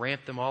want to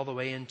ramp them all the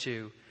way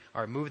into,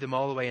 or move them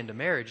all the way into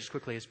marriage as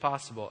quickly as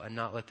possible and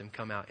not let them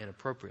come out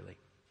inappropriately.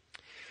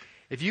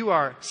 If you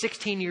are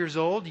 16 years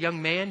old,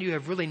 young man, you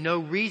have really no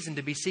reason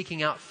to be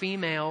seeking out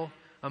female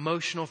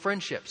emotional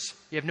friendships.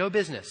 You have no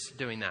business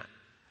doing that,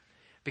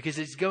 because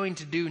it's going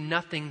to do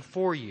nothing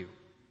for you.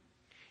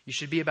 You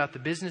should be about the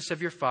business of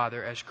your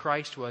Father as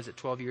Christ was at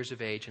 12 years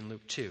of age in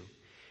Luke 2.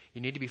 You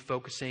need to be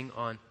focusing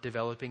on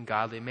developing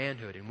godly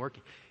manhood and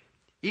working.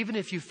 Even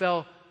if you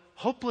fell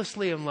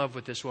hopelessly in love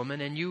with this woman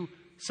and you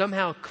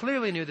somehow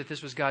clearly knew that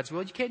this was God's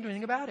will, you can't do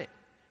anything about it.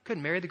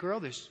 Couldn't marry the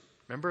girl.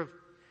 Remember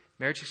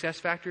marriage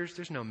success factors?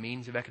 There's no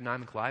means of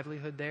economic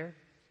livelihood there.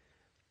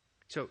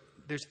 So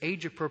there's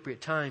age-appropriate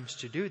times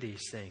to do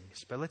these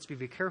things. But let's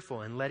be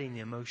careful in letting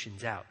the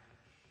emotions out.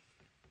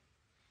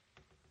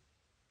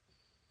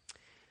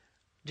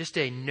 Just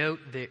a note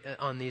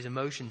on these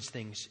emotions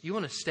things. You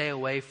want to stay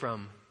away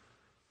from,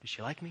 does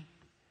she like me?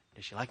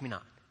 Does she like me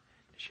not?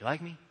 Does she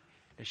like me?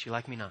 Does she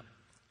like me not?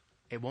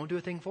 It won't do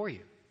a thing for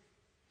you.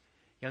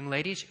 Young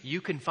ladies,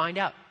 you can find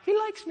out, he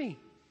likes me.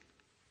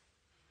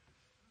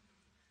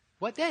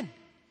 What then?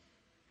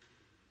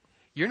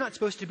 You're not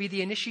supposed to be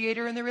the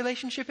initiator in the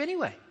relationship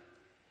anyway.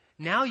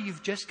 Now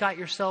you've just got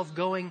yourself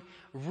going,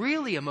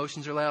 really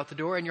emotions are let out the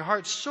door and your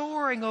heart's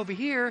soaring over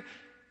here.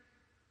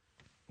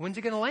 When's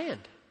it going to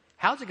land?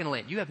 How's it going to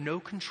land? You have no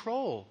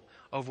control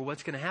over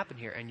what's going to happen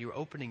here, and you're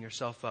opening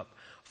yourself up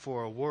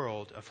for a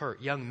world of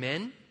hurt. Young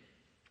men,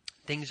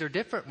 things are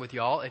different with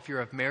y'all. If you're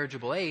of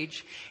marriageable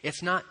age,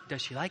 it's not,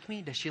 does she like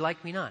me? Does she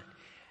like me not?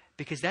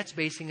 Because that's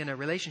basing in a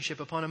relationship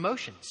upon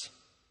emotions.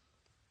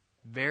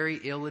 Very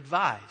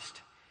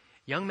ill-advised.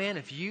 Young man,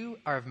 if you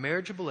are of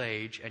marriageable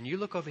age and you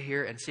look over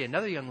here and see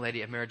another young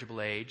lady of marriageable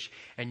age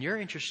and you're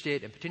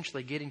interested in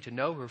potentially getting to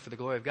know her for the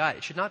glory of God,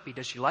 it should not be,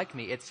 does she like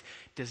me? It's,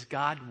 does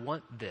God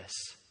want this?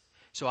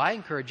 So I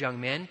encourage young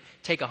men,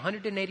 take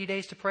 180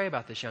 days to pray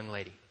about this young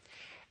lady.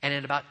 And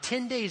at about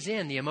 10 days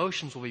in, the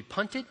emotions will be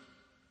punted.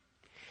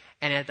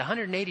 And at the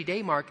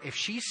 180-day mark, if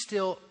she's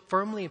still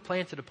firmly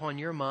implanted upon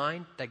your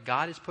mind that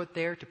God has put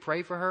there to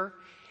pray for her,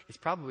 it's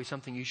probably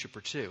something you should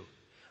pursue.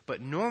 But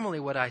normally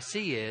what I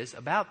see is,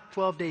 about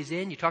 12 days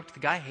in, you talk to the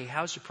guy, hey,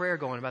 how's your prayer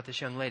going about this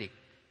young lady?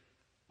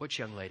 Which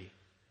young lady?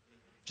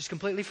 Just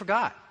completely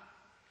forgot.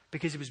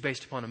 Because it was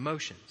based upon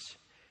emotions.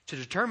 To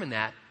determine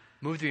that,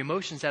 move the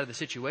emotions out of the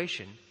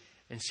situation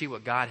and see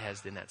what God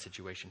has in that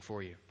situation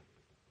for you.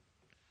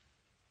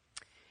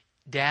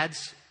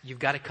 Dads, you've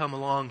got to come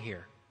along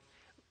here.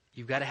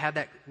 You've got to have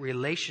that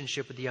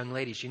relationship with the young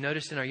ladies. You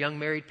noticed in our young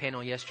married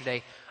panel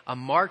yesterday a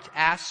marked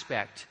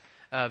aspect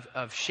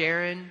of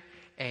Sharon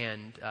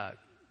and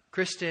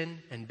Kristen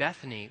and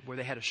Bethany where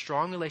they had a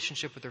strong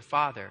relationship with their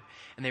father,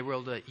 and they were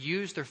able to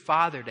use their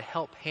father to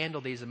help handle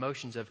these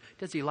emotions of,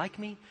 does he like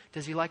me?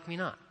 Does he like me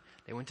not?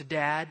 They went to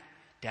Dad.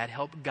 Dad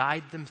helped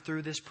guide them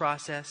through this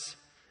process.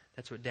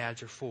 That's what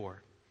dads are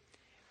for.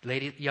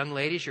 Young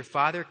ladies, your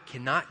father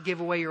cannot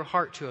give away your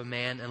heart to a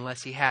man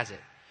unless he has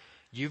it.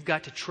 You've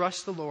got to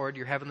trust the Lord,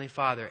 your heavenly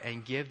Father,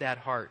 and give that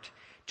heart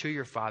to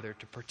your father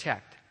to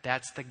protect.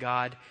 That's the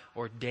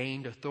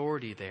God-ordained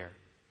authority there.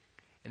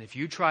 And if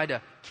you try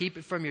to keep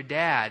it from your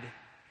dad,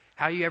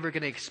 how are you ever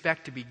going to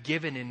expect to be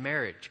given in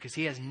marriage? Because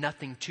he has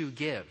nothing to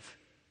give.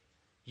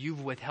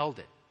 You've withheld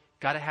it.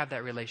 Got to have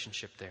that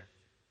relationship there.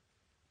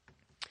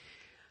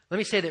 Let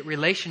me say that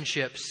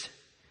relationships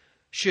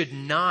should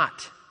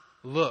not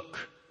look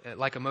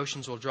like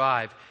emotions will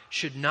drive,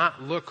 should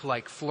not look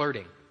like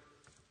flirting.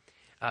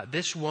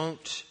 This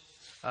won't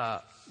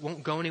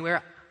go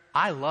anywhere.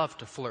 I love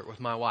to flirt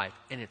with my wife,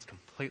 and it's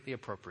completely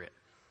appropriate.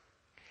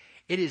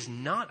 It is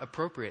not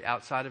appropriate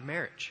outside of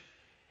marriage.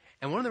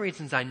 And one of the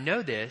reasons I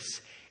know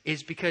this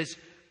is because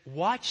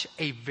watch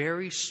a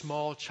very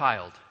small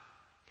child,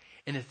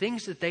 and the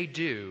things that they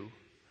do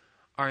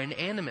are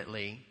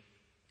inanimately,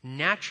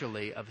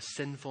 naturally of a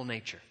sinful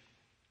nature.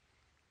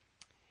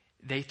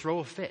 They throw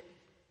a fit.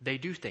 They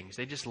do things.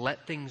 They just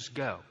let things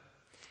go.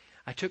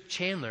 I took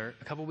Chandler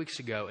a couple weeks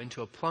ago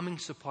into a plumbing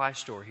supply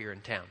store here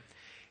in town.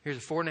 Here's a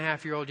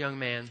 4.5-year-old young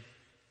man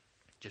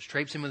just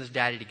traipsing with his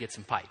daddy to get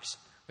some pipes.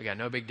 We got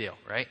no big deal,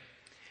 right?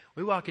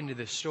 We walk into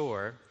this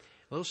store,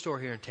 a little store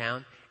here in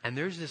town, and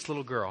there's this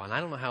little girl, and I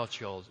don't know how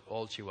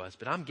old she was,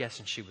 but I'm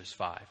guessing she was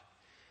 5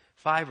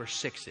 or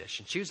 6-ish,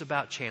 and she was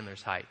about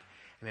Chandler's height.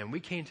 And then we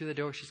came through the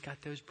door, she's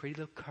got those pretty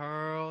little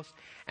curls,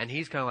 and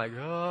he's kind of like,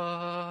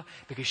 oh,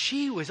 because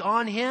she was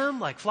on him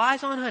like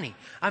flies on honey.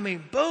 I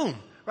mean, boom,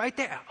 right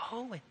there.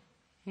 Oh,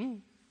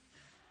 and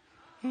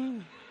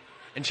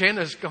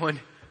Chandler's going,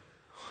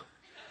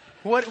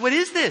 what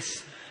is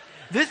this?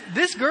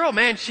 This girl,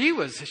 man, she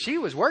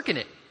was working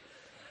it.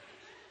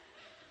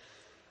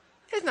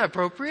 It's not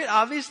appropriate,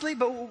 obviously,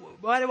 but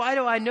why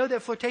do I know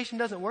that flirtation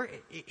doesn't work?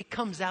 It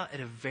comes out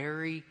at a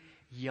very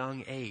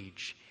young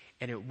age.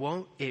 And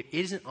it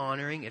isn't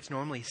honoring. It's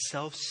normally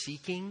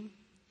self-seeking.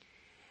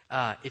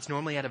 It's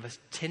normally out of a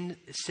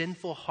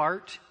sinful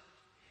heart.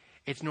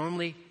 It's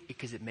normally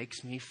because it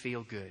makes me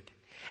feel good.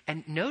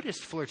 And notice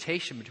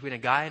flirtation between a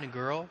guy and a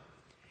girl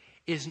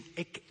is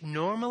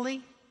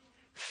normally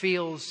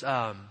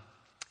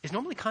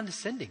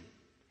condescending.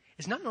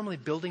 It's not normally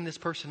building this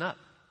person up.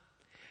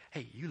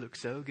 Hey, you look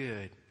so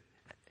good.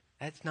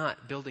 That's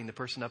not building the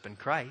person up in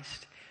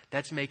Christ.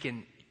 That's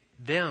making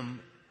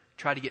them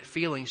try to get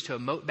feelings to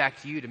emote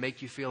back to you to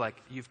make you feel like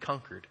you've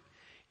conquered.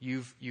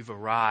 You've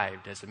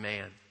arrived as a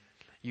man.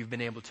 You've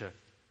been able to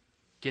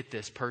get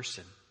this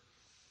person.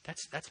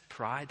 That's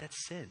pride.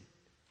 That's sin.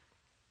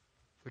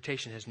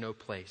 Flirtation has no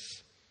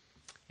place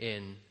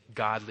in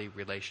godly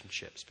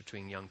relationships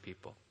between young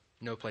people.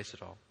 No place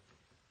at all.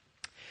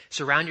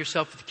 Surround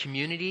yourself with a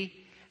community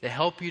that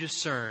help you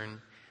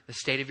discern the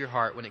state of your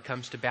heart when it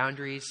comes to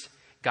boundaries,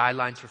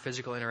 guidelines for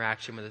physical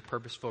interaction with a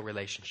purposeful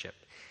relationship.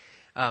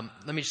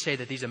 Let me just say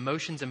that these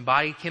emotions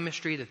embody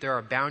chemistry, that there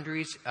are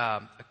boundaries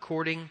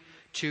according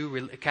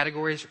to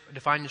categories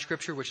defined in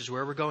Scripture, which is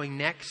where we're going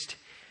next.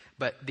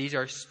 But these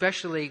are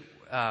especially,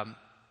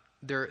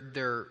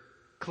 they're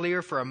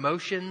clear for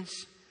emotions,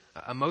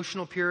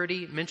 emotional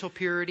purity, mental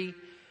purity,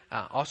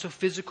 also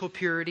physical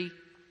purity.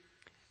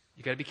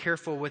 You got to be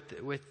careful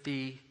with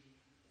the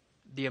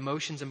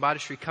emotions and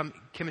body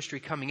chemistry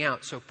coming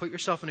out. So put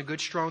yourself in a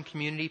good, strong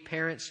community,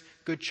 parents,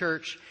 good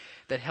church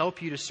that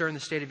help you discern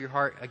the state of your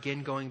heart.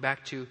 Again, going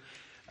back to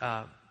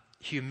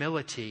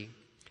humility.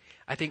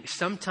 I think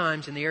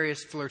sometimes in the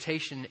areas of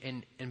flirtation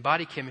and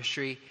body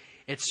chemistry,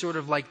 it's sort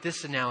of like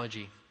this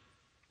analogy.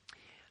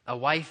 A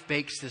wife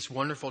bakes this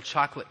wonderful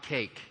chocolate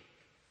cake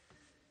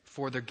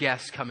for their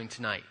guests coming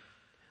tonight.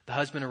 The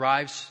husband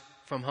arrives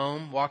from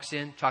home, walks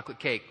in, chocolate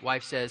cake.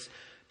 Wife says,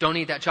 "Don't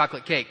eat that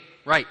chocolate cake."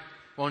 "Right,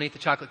 won't eat the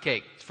chocolate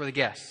cake. It's for the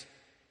guests."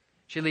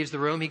 She leaves the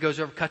room. He goes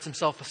over, cuts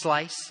himself a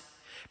slice,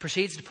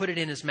 proceeds to put it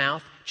in his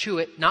mouth, chew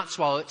it, not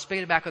swallow it,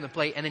 spit it back on the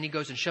plate, and then he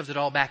goes and shoves it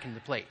all back into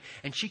the plate.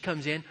 And she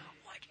comes in,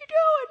 "What are you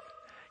doing?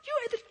 You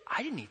ate the..."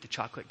 "I didn't eat the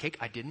chocolate cake.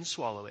 I didn't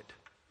swallow it.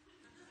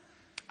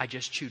 I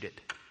just chewed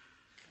it."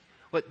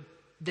 What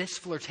this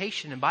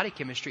flirtation and body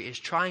chemistry is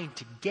trying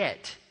to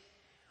get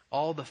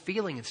all the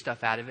feeling and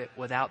stuff out of it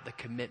without the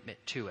commitment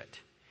to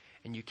it.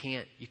 And you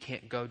can't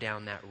go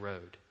down that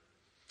road.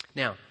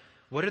 Now,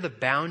 what are the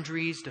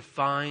boundaries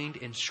defined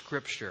in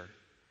Scripture?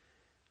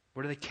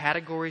 What are the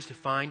categories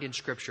defined in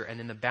Scripture?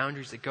 And then the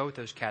boundaries that go with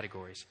those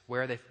categories.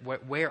 Where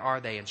are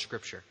they in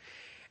Scripture?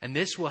 And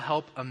this will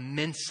help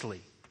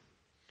immensely.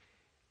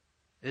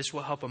 This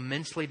will help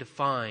immensely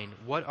define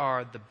what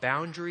are the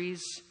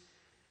boundaries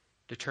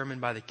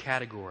determined by the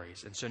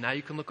categories. And so now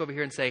you can look over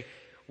here and say,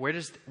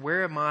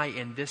 where am I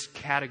in this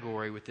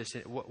category with this?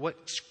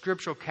 What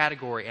scriptural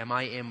category am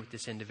I in with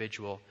this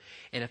individual?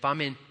 And if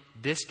I'm in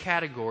this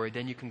category,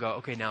 then you can go,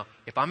 okay, now,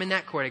 if I'm in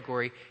that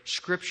category,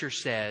 Scripture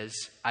says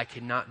I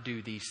cannot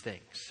do these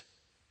things.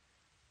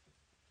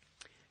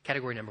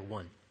 Category number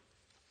one.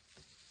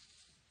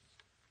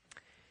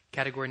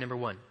 Category number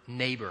one,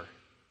 neighbor.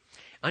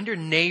 Under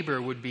neighbor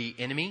would be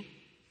enemy,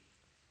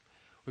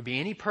 would be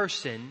any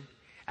person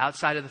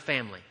outside of the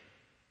family.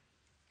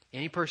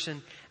 Any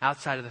person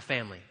outside of the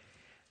family.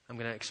 I'm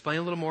going to explain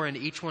a little more into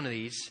each one of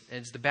these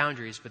as the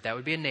boundaries, but that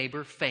would be a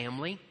neighbor.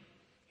 Family.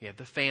 You have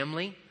the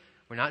family.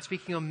 We're not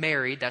speaking of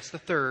married. That's the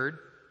third.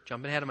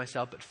 Jumping ahead of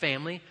myself. But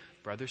family,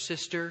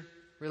 brother-sister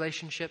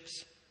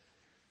relationships,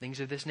 things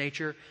of this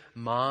nature.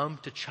 Mom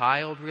to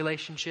child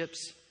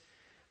relationships.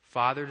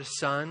 Father to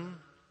son.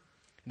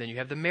 Then you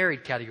have the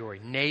married category.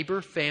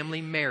 Neighbor,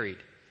 family,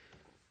 married.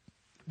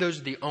 Those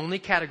are the only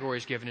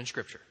categories given in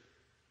Scripture.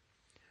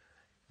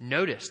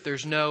 Notice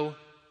there's no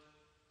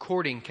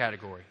courting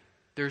category.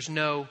 There's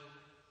no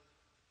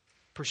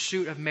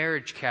pursuit of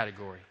marriage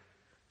category.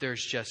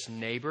 There's just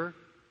neighbor,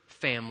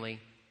 family,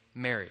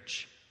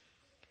 marriage.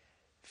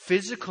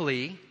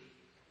 Physically,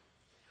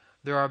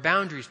 there are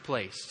boundaries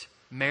placed.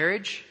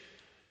 Marriage,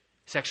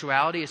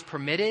 sexuality is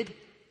permitted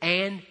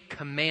and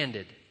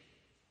commanded.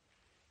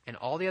 And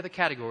all the other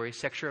categories,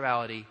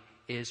 sexuality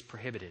is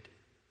prohibited.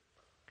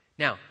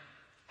 Now,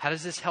 how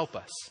does this help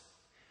us?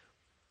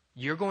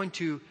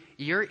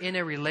 You're in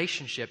a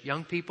relationship,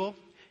 young people,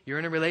 you're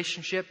in a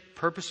relationship,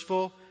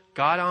 purposeful,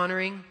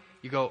 God-honoring.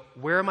 You go,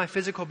 where are my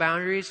physical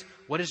boundaries?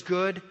 What is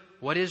good?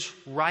 What is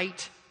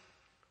right?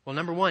 Well,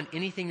 number one,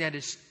 anything that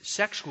is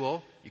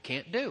sexual, you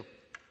can't do.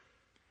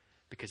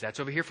 Because that's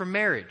over here for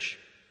marriage.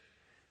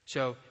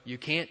 So you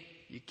can't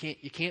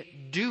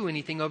do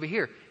anything over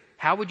here.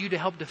 How would you to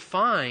help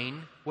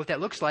define what that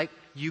looks like?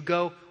 You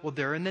go, well,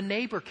 they're in the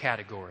neighbor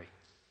category.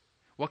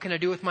 What can I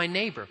do with my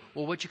neighbor?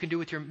 Well, what you can do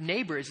with your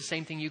neighbor is the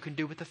same thing you can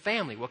do with the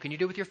family. What can you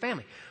do with your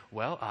family?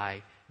 Well,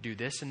 I do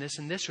this and this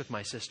and this with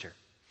my sister.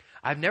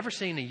 I've never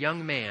seen a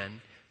young man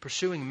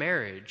pursuing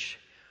marriage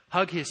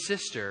hug his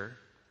sister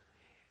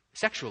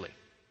sexually.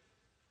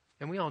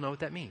 And we all know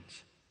what that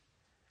means.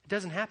 It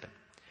doesn't happen.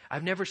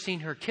 I've never seen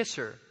her kiss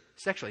her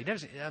sexually.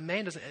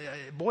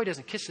 A boy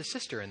doesn't kiss his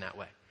sister in that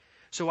way.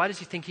 So why does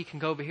he think he can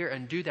go over here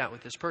and do that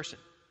with this person?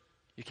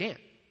 You can't.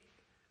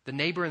 The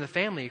neighbor and the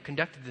family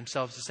conducted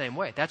themselves the same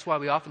way. That's why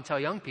we often tell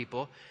young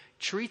people,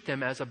 treat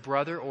them as a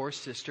brother or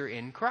sister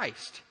in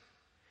Christ.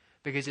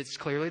 Because it's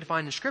clearly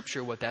defined in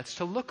Scripture what that's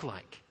to look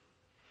like.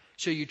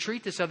 So you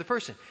treat this other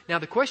person. Now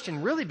the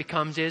question really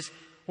becomes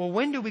well,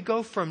 when do we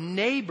go from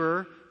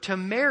neighbor to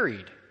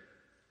married?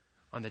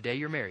 On the day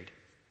you're married.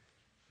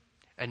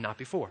 And not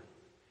before.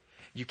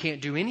 You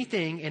can't do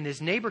anything in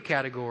this neighbor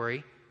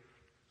category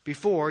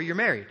before you're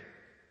married.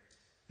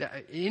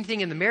 Anything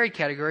in the married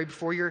category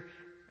before you're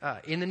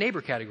in the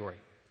neighbor category.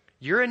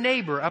 You're a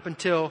neighbor up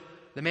until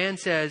the man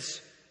says,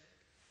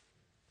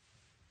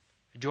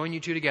 join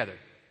you two together.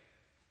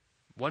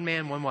 One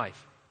man, one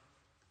wife.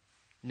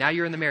 Now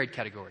you're in the married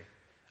category.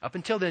 Up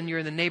until then, you're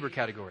in the neighbor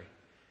category.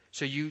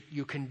 So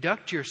you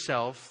conduct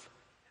yourself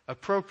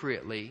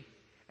appropriately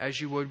as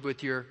you would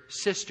with your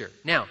sister.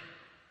 Now,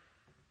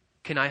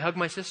 can I hug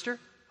my sister?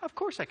 Of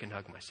course I can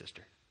hug my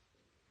sister.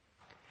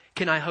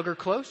 Can I hug her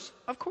close?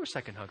 Of course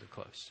I can hug her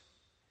close.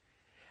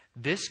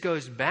 This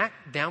goes back,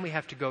 down we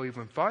have to go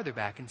even farther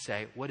back and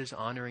say, what is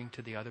honoring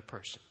to the other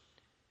person?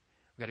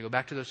 We've got to go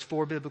back to those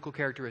 4 biblical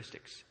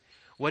characteristics.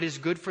 What is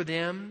good for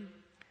them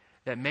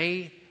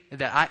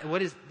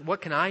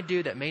what can I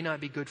do that may not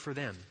be good for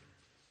them?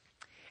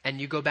 And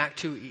you go back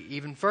to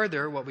even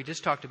further what we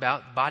just talked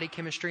about, body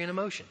chemistry and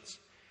emotions,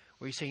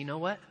 where you say, you know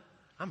what?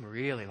 I'm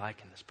really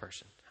liking this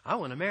person. I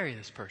want to marry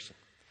this person.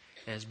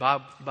 And as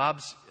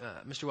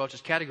Mr.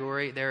 Welch's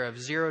category there of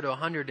 0 to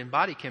 100 in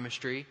body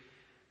chemistry,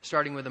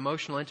 starting with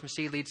emotional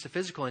intimacy leads to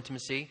physical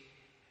intimacy,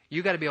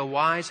 you got to be a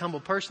wise,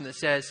 humble person that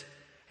says,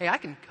 hey, I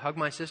can hug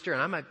my sister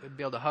and I might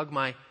be able to hug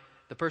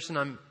the person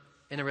I'm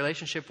in a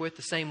relationship with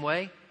the same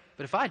way.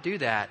 But if I do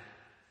that,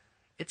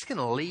 it's going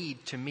to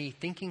lead to me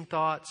thinking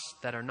thoughts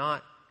that are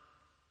not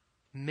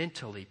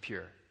mentally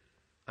pure.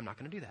 I'm not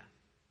going to do that.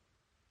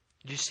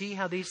 Do you see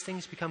how these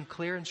things become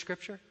clear in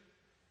Scripture?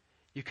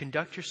 You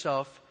conduct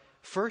yourself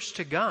first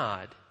to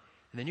God,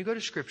 and then you go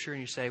to Scripture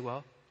and you say,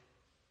 well,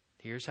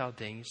 here's how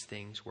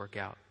things work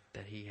out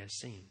that He has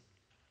seen,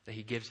 that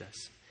He gives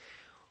us.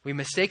 We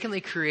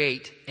mistakenly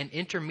create an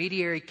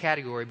intermediary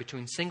category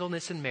between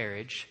singleness and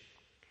marriage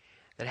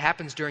that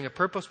happens during a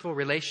purposeful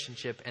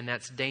relationship, and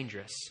that's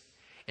dangerous.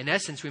 In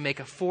essence, we make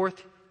a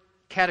fourth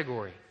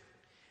category,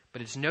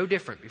 but it's no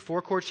different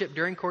before courtship,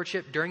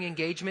 during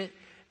engagement,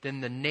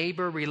 than the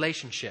neighbor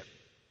relationship.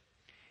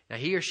 Now,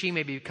 he or she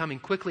may be becoming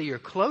quickly your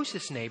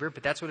closest neighbor,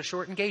 but that's what a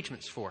short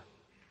engagement's for.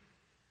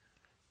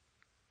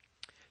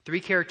 3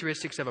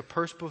 characteristics of a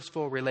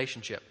purposeful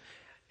relationship.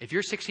 If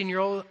you're 16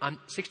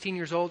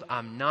 years old,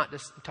 I'm not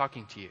just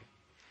talking to you.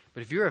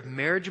 But if you're of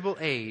marriageable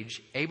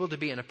age, able to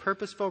be in a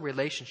purposeful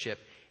relationship,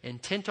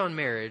 intent on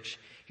marriage,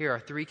 here are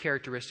 3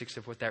 characteristics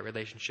of what that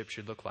relationship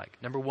should look like.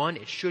 Number 1,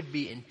 it should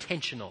be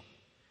intentional.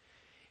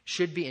 It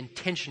should be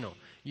intentional.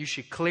 You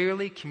should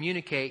clearly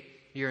communicate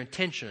your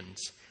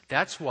intentions.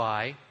 That's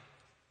why,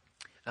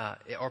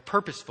 or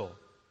purposeful.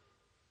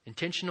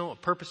 Intentional,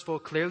 purposeful,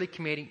 clearly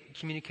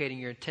communicating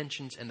your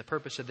intentions and the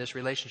purpose of this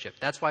relationship.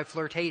 That's why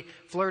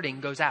flirting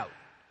goes out.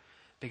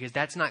 Because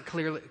that's not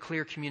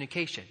clear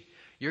communication.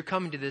 You're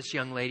coming to this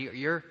young lady,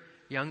 or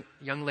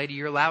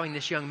you're allowing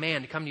this young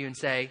man to come to you and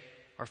say,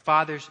 or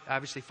fathers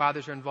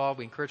are involved,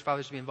 we encourage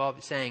fathers to be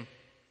involved, saying,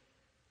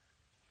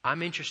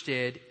 I'm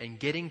interested in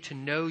getting to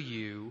know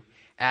you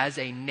as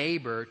a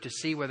neighbor to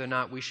see whether or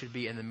not we should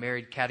be in the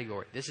married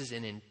category. This is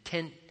it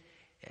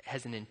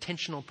has an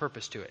intentional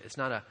purpose to it. It's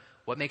not a,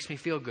 what makes me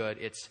feel good,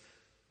 it's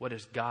what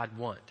does God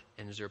want?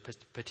 And is there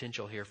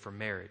potential here for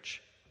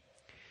marriage?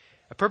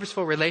 A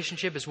purposeful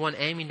relationship is one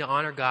aiming to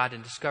honor God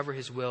and discover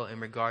His will in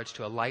regards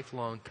to a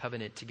lifelong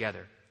covenant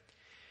together.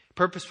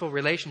 Purposeful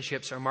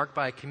relationships are marked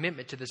by a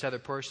commitment to this other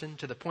person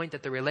to the point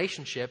that the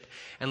relationship,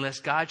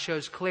 unless God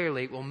shows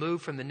clearly, will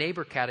move from the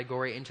neighbor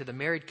category into the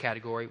married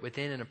category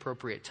within an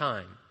appropriate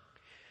time.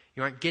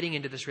 You aren't getting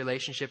into this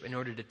relationship in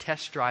order to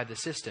test drive the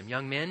system.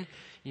 Young men,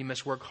 you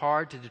must work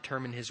hard to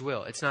determine His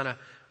will. It's not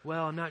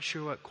I'm not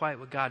sure quite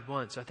what God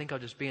wants, so I think I'll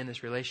just be in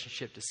this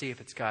relationship to see if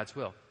it's God's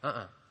will.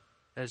 That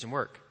doesn't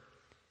work.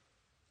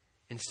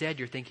 Instead,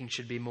 your thinking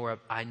should be more of,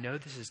 I know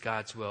this is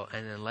God's will,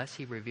 and unless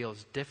He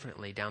reveals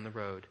differently down the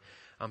road,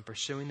 I'm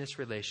pursuing this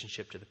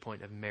relationship to the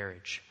point of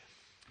marriage.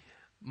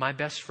 My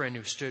best friend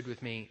who stood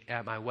with me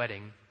at my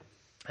wedding,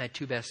 I had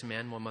 2 best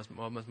men. One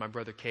was my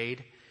brother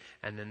Cade,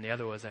 and then the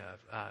other was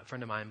a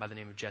friend of mine by the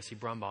name of Jesse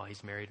Brumball.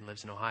 He's married and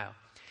lives in Ohio.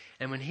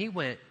 And when he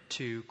went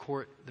to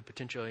court the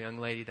potential young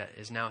lady that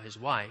is now his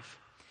wife,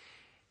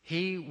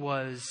 he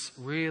was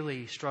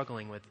really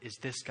struggling with, is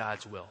this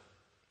God's will?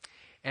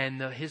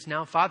 And his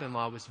now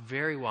father-in-law was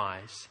very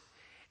wise.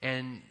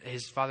 And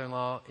his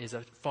father-in-law is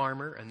a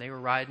farmer. And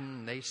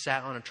they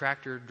sat on a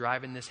tractor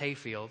driving this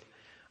hayfield,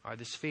 or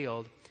this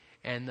field.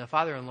 And the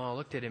father-in-law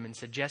looked at him and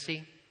said,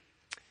 Jesse,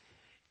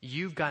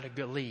 you've got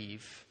to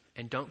leave.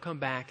 And don't come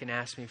back and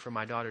ask me for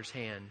my daughter's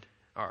hand,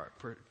 or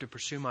to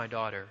pursue my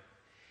daughter,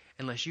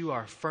 unless you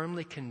are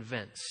firmly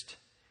convinced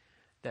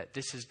that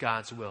this is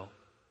God's will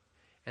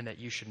and that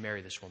you should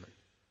marry this woman.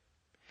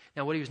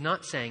 Now, what he was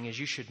not saying is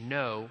you should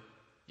know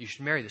you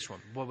should marry this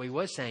woman. What he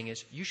was saying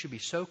is you should be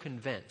so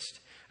convinced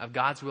of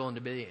God's will and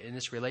to be in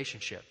this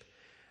relationship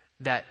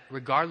that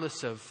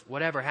regardless of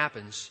whatever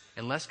happens,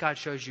 unless God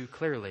shows you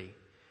clearly,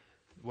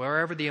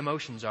 wherever the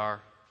emotions are,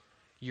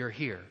 you're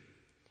here.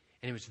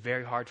 And it was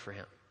very hard for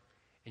him.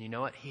 And you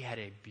know what? He had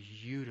a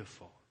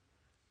beautiful,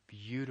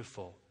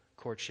 beautiful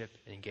courtship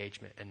and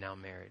engagement and now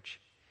marriage.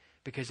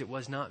 Because it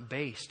was not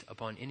based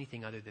upon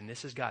anything other than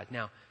this is God.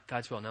 Now,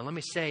 God's will. Now, let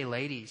me say,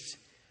 ladies,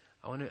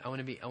 I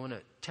want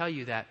to tell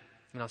you that,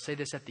 and I'll say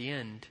this at the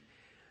end,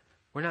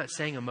 we're not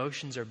saying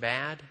emotions are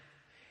bad,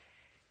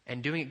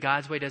 and doing it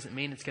God's way doesn't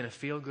mean it's going to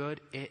feel good.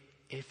 It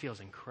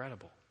feels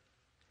incredible.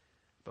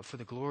 But for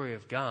the glory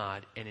of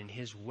God and in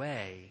His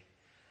way,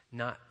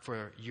 not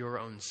for your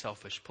own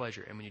selfish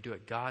pleasure. And when you do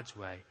it God's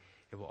way,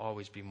 it will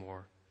always be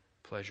more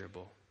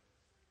pleasurable.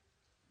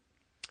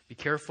 Be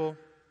careful.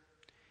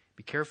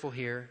 Be careful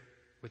here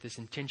with this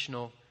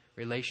intentional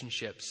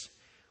relationships,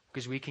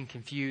 because we can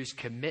confuse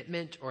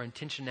commitment or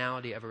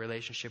intentionality of a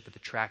relationship with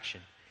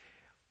attraction.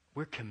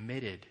 We're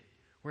committed.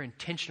 We're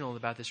intentional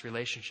about this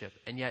relationship,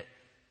 and yet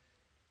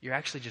you're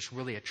actually just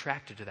really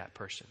attracted to that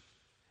person.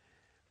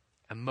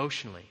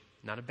 Emotionally,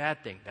 not a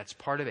bad thing. That's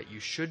part of it. You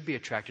should be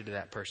attracted to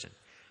that person.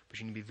 But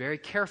you need to be very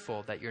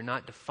careful that you're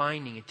not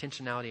defining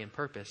intentionality and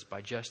purpose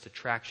by just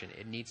attraction.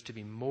 It needs to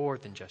be more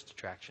than just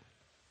attraction.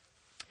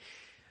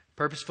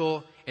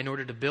 Purposeful in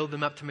order to build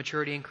them up to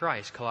maturity in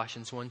Christ,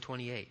 Colossians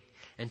 1:28.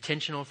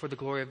 Intentional for the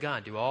glory of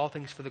God. Do all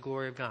things for the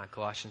glory of God,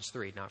 Colossians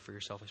 3, not for your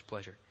selfish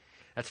pleasure.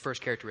 That's the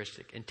first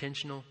characteristic.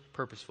 Intentional,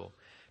 purposeful.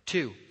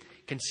 2,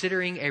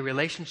 considering a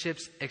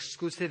relationship's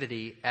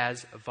exclusivity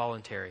as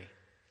voluntary.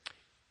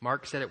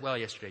 Mark said it well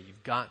yesterday.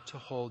 You've got to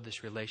hold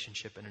this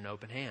relationship in an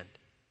open hand.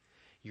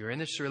 You're in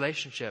this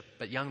relationship,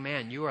 but young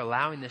man, you are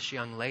allowing this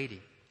young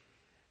lady.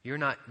 You're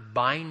not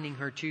binding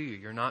her to you.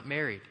 You're not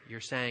married.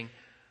 You're saying,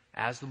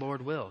 as the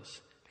Lord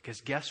wills. Because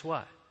guess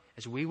what?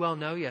 As we well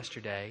know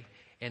yesterday,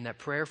 in that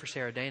prayer for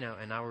Sarah Dano,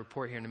 and I'll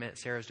report here in a minute,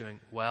 Sarah's doing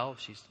well.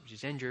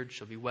 She's injured.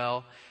 She'll be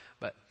well.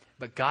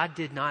 But God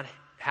did not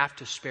have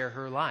to spare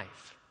her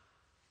life.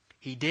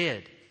 He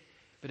did.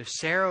 But if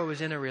Sarah was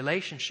in a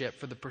relationship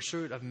for the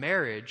pursuit of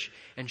marriage,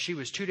 and she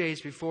was 2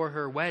 days before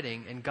her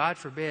wedding, and God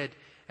forbid,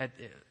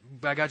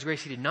 by God's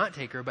grace, He did not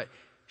take her, but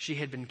she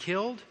had been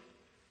killed,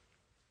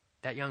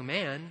 that young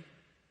man,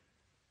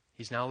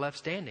 he's now left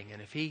standing.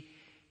 And if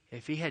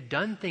he had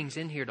done things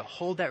in here to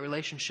hold that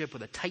relationship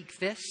with a tight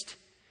fist,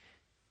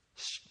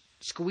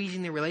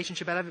 squeezing the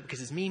relationship out of it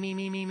because it's me.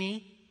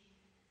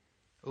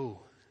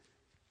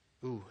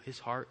 His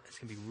heart is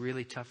going to be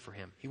really tough for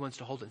him. He wants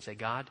to hold it and say,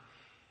 God,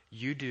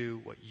 you do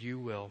what you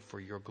will for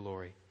your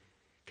glory.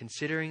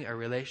 Considering a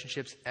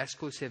relationship's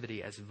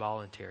exclusivity as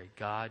voluntary.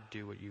 God,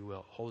 do what you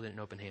will. Hold it in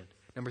open hand.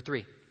 Number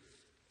 3,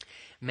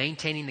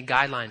 maintaining the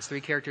guidelines.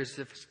 3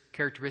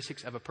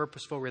 characteristics of a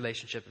purposeful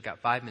relationship. I've got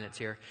 5 minutes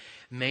here.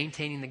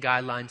 Maintaining the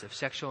guidelines of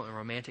sexual and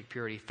romantic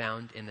purity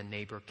found in the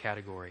neighbor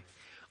category.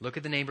 Look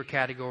at the neighbor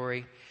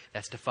category.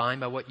 That's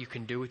defined by what you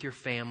can do with your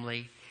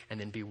family. And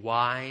then be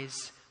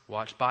wise.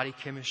 Watch body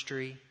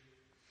chemistry.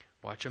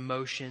 Watch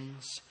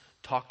emotions.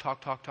 Talk to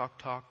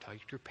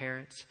your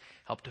parents.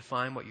 Help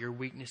define what your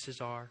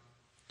weaknesses are.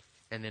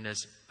 And then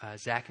as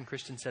Zach and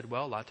Kristen said,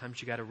 well, a lot of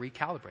times you got to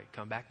recalibrate.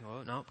 Come back and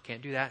go, no,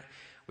 can't do that.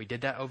 We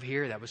did that over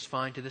here. That was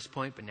fine to this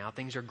point. But now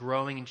things are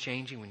growing and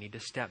changing. We need to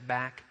step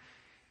back.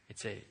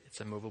 It's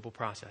a movable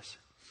process.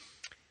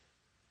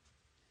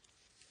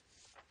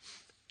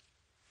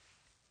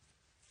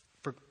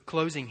 For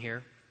closing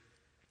here,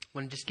 I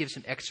want to just give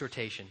some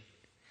exhortation.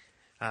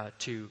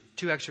 Two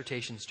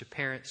exhortations to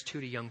parents, 2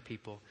 to young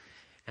people,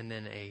 and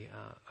then a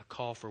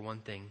call for one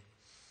thing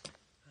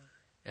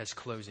as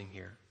closing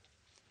here.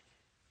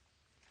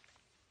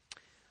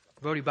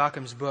 Voddie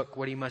Baucham's book,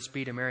 What He Must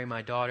Be to Marry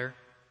My Daughter.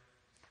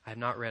 I have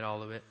not read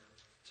all of it,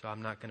 so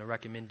I'm not going to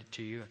recommend it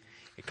to you.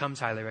 It comes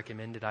highly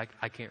recommended.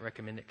 I can't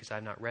recommend it because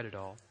I've not read it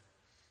all.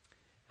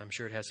 I'm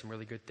sure it has some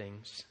really good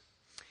things.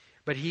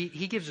 But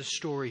he gives a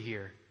story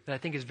here that I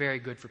think is very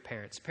good for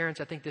parents. Parents,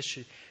 I think this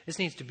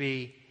needs to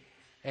be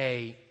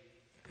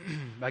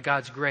by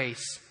God's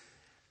grace,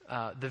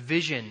 the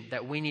vision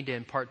that we need to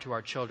impart to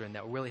our children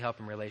that will really help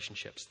in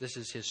relationships. This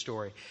is his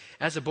story.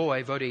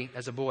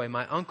 Voddie,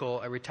 my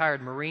uncle, a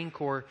retired Marine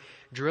Corps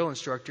drill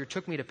instructor,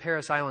 took me to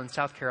Parris Island,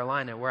 South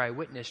Carolina, where I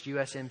witnessed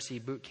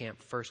USMC boot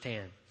camp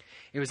firsthand.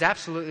 It was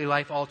absolutely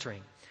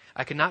life-altering.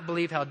 I could not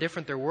believe how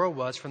different their world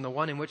was from the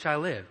one in which I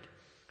lived.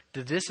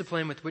 The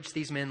discipline with which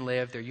these men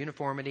lived, their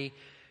uniformity,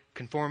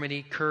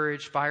 conformity,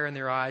 courage, fire in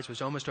their eyes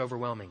was almost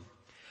overwhelming.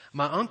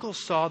 My uncle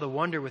saw the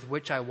wonder with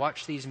which I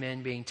watched these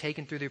men being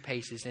taken through their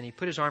paces, and he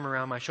put his arm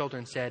around my shoulder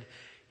and said,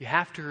 "You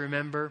have to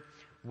remember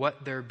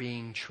what they're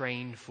being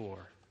trained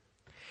for."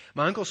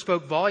 My uncle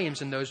spoke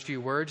volumes in those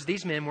few words.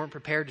 These men weren't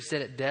prepared to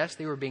sit at desks.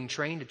 They were being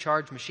trained to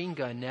charge machine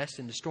gun nests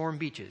and to storm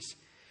beaches.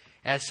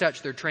 As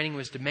such, their training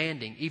was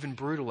demanding, even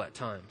brutal at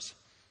times.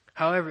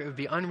 However, it would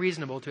be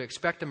unreasonable to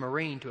expect a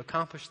Marine to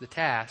accomplish the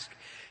task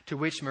to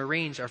which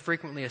Marines are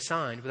frequently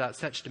assigned without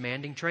such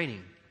demanding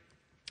training.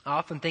 I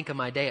often think of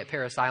my day at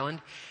Parris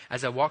Island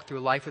as I walk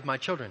through life with my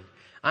children.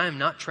 I am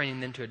not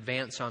training them to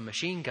advance on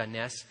machine gun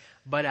nests,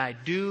 but I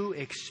do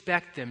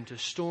expect them to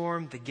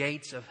storm the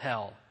gates of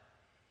hell.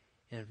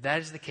 And if that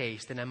is the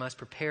case, then I must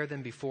prepare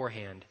them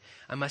beforehand.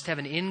 I must have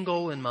an end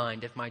goal in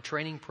mind if my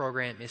training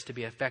program is to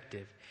be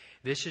effective.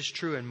 This is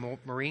true in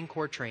Marine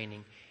Corps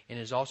training and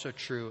is also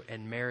true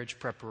in marriage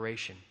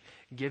preparation.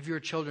 Give your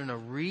children a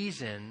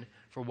reason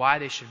for why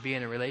they should be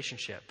in a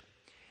relationship.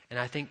 And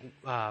I think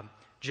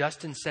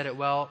Justin said it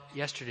well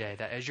yesterday,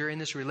 that as you're in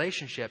this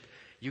relationship,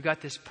 you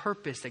got this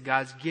purpose that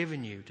God's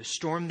given you to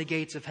storm the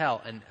gates of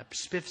hell, and a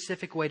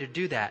specific way to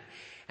do that.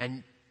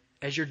 And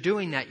as you're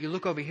doing that, you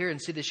look over here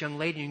and see this young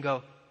lady and you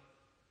go,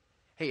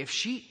 hey,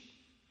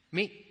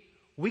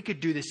 we could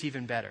do this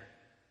even better.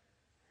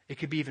 It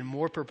could be even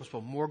more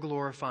purposeful, more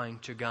glorifying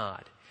to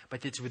God.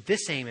 But it's with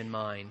this aim in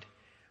mind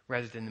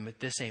rather than with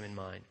this aim in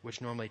mind,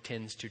 which normally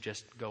tends to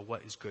just go,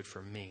 what is good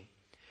for me?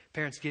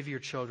 Parents, give your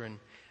children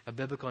a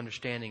biblical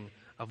understanding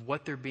of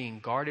what they're being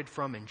guarded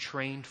from and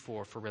trained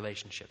for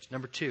relationships.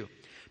 Number 2,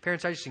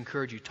 parents, I just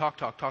encourage you, talk.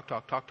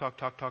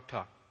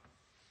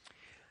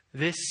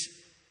 This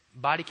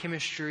body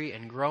chemistry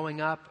and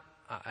growing up,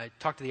 I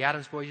talked to the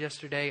Adams boys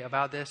yesterday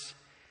about this.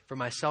 For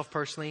myself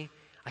personally,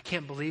 I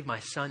can't believe my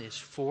son is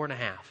 4.5.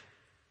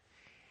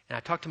 And I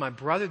talked to my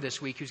brother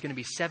this week who's going to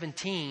be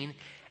 17.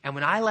 And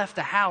when I left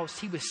the house,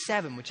 he was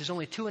 7, which is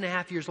only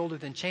 2.5 years older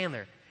than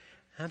Chandler.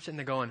 And I'm sitting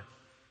there going,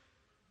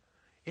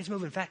 it's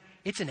moving fast.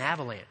 It's an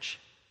avalanche.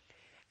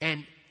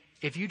 And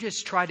if you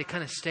just try to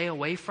kind of stay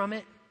away from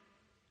it,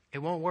 it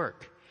won't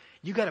work.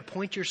 You got to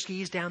point your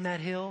skis down that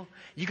hill.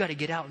 You got to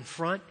get out in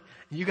front.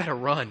 And you got to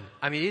run.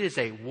 I mean, it is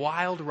a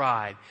wild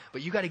ride.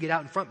 But you got to get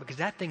out in front because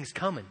that thing's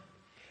coming.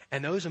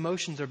 And those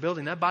emotions are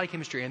building, that body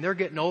chemistry. And they're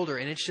getting older.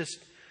 And it's just,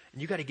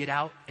 you got to get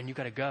out and you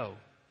got to go.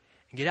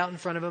 And get out in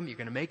front of them. You're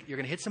going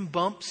to hit some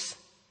bumps.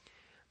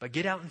 But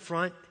get out in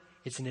front.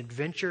 It's an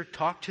adventure.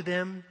 Talk to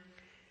them.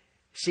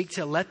 Seek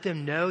to let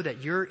them know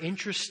that you're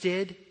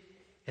interested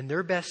in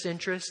their best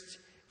interests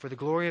for the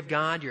glory of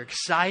God. You're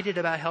excited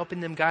about helping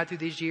them guide through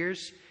these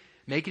years.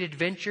 Make it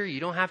adventure. You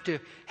don't have to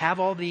have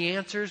all the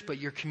answers, but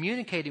you're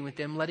communicating with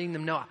them, letting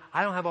them know,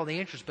 I don't have all the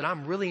answers, but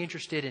I'm really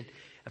interested in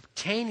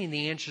obtaining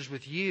the answers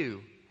with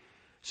you.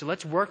 So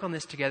let's work on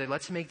this together.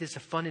 Let's make this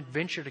a fun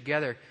adventure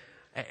together.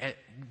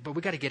 But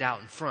we got to get out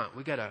in front.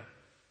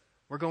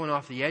 We're going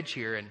off the edge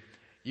here, and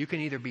you can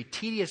either be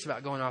tedious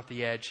about going off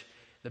the edge.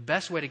 The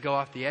best way to go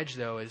off the edge,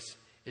 though, is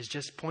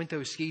just point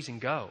those skis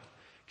and go.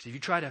 Because if you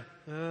try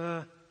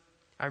to,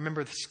 I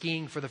remember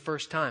skiing for the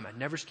first time. I'd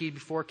never skied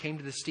before, came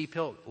to the steep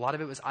hill. A lot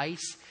of it was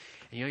ice.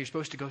 And you're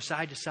supposed to go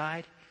side to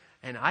side.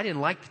 And I didn't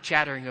like the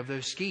chattering of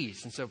those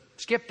skis. And so,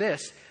 skip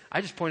this.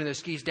 I just pointed those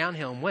skis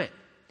downhill and went.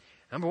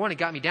 Number one, it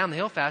got me down the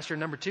hill faster.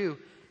 Number two,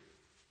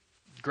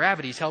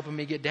 gravity's helping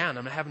me get down.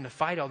 I'm not having to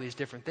fight all these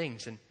different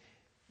things. And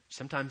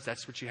sometimes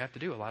that's what you have to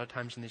do. A lot of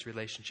times in these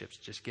relationships,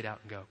 just get out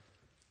and go.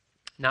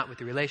 Not with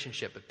the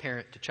relationship, but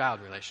parent to child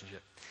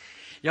relationship.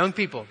 Young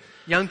people,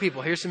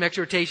 here's some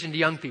exhortation to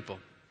young people.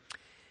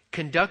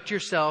 Conduct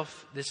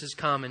yourself, this is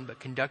common, but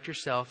conduct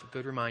yourself, a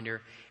good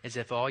reminder, as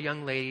if all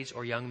young ladies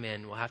or young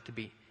men will have to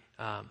be.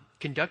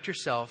 Conduct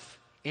yourself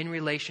in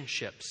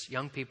relationships,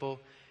 young people,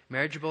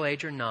 marriageable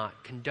age or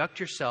not, conduct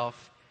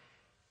yourself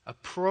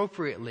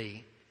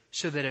appropriately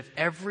so that if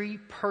every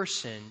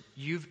person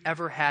you've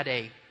ever had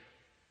a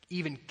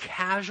even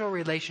casual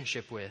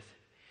relationship with,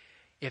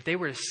 if they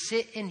were to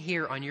sit in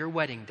here on your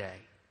wedding day,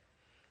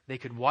 they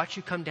could watch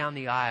you come down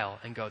the aisle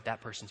and go, that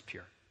person's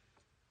pure.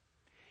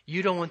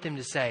 You don't want them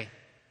to say,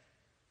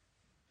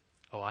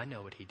 oh, I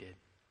know what he did.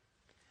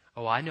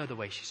 Oh, I know the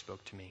way she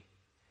spoke to me.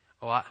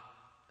 Oh,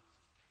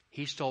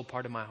 he stole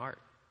part of my heart.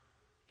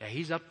 Yeah,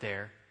 he's up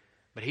there,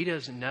 but she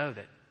doesn't know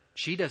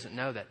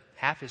that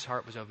half his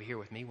heart was over here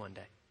with me one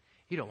day.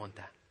 You don't want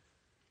that.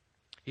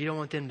 You don't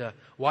want them to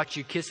watch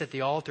you kiss at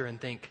the altar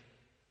and think,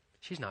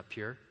 she's not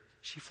pure.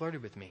 She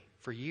flirted with me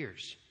for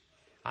years.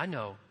 I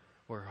know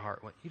where her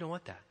heart went. You don't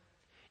want that.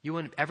 You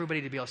want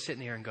everybody to be able to sit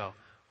in here and go,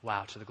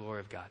 wow, to the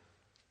glory of God.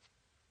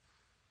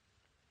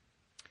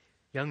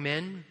 Young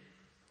men,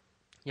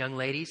 young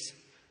ladies,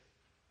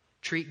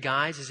 treat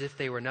guys as if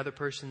they were another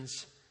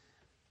person's.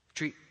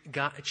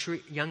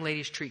 Young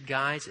ladies treat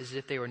guys as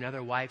if they were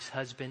another wife's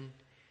husband.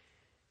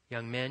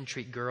 Young men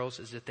treat girls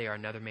as if they are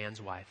another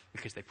man's wife,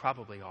 because they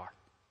probably are.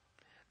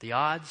 The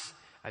odds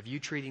of you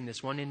treating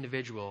this one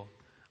individual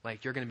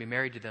like you're going to be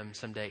married to them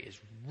someday is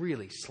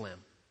really slim,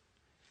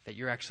 that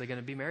you're actually going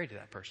to be married to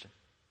that person.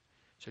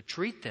 So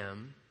treat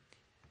them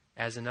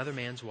as another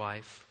man's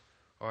wife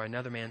or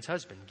another man's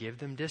husband. Give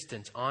them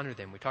distance. Honor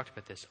them. We talked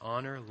about this.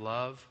 Honor,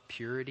 love,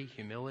 purity,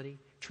 humility.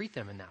 Treat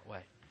them in that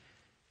way.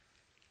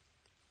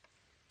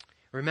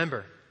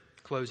 Remember,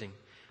 closing,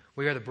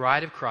 we are the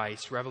bride of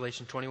Christ,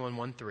 Revelation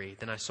 21:1-3.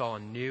 Then I saw a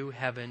new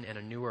heaven and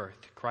a new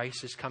earth.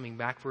 Christ is coming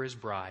back for his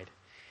bride.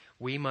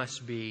 We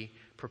must be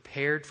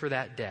prepared for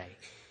that day.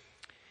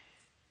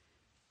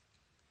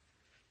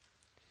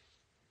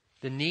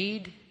 The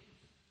need,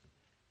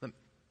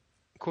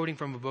 quoting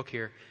from a book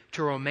here,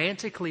 to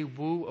romantically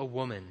woo a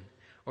woman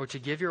or to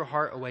give your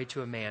heart away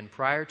to a man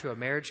prior to a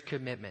marriage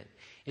commitment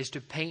is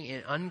to paint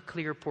an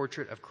unclear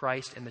portrait of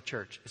Christ and the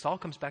church. This all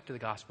comes back to the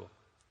gospel.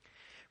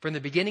 From the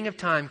beginning of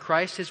time,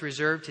 Christ has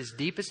reserved his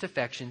deepest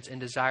affections and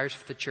desires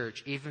for the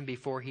church even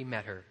before he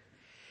met her.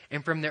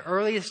 And from the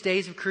earliest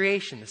days of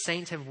creation, the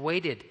saints have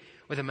waited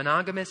with a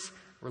monogamous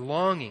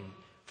longing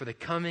for the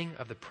coming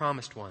of the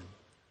promised one.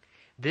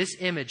 This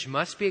image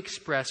must be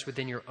expressed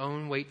within your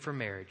own wait for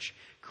marriage.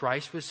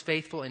 Christ was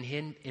faithful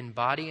in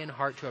body and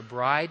heart to a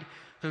bride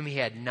whom he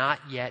had not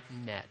yet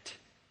met.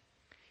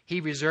 He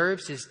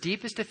reserves his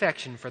deepest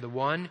affection for the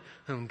one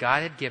whom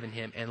God had given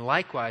him, and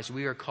likewise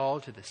we are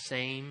called to the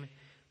same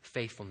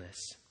faithfulness.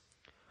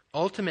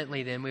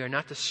 Ultimately, then, we are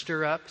not to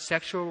stir up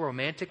sexual,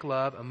 romantic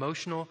love,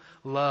 emotional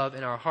love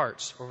in our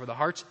hearts or for the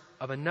hearts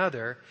of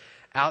another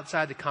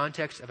outside the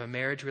context of a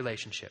marriage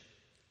relationship.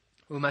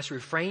 We must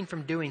refrain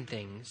from doing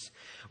things,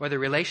 whether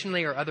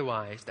relationally or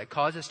otherwise, that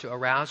cause us to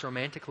arouse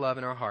romantic love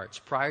in our hearts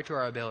prior to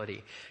our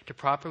ability to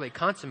properly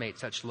consummate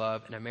such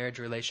love in a marriage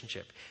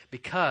relationship,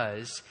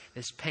 because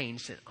this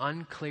paints an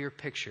unclear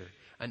picture,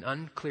 an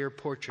unclear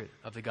portrait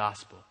of the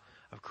gospel,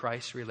 of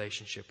Christ's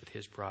relationship with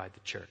his bride,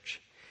 the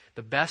church.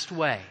 The best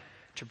way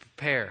to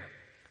prepare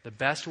the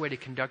best way to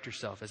conduct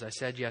yourself, as I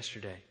said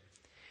yesterday,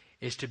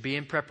 is to be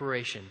in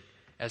preparation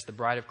as the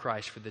bride of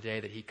Christ for the day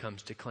that he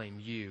comes to claim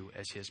you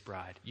as his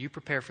bride. You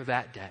prepare for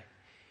that day.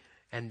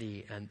 And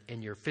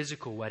your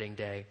physical wedding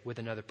day with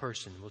another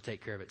person will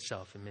take care of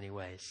itself in many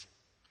ways.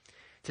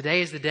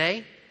 Today is the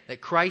day that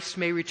Christ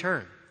may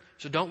return.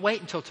 So don't wait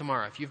until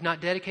tomorrow. If you've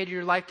not dedicated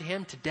your life to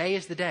him, today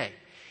is the day.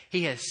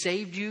 He has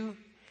saved you.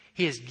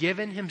 He has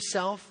given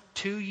himself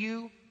to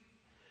you.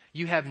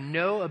 You have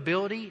no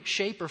ability,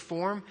 shape, or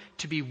form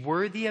to be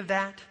worthy of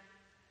that.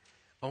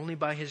 Only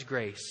by his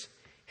grace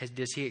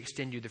does he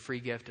extend you the free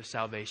gift of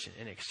salvation,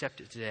 and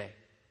accept it today.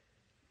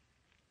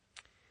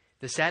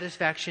 The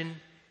satisfaction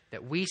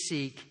that we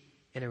seek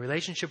in a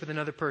relationship with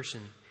another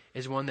person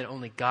is one that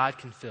only God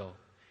can fill.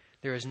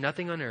 There is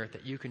nothing on earth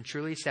that you can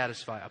truly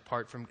satisfy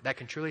apart from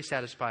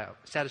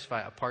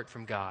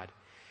God.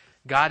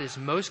 God is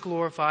most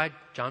glorified,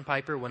 John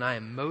Piper, when I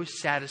am most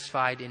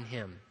satisfied in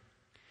him.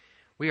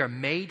 We are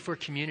made for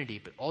community,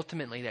 but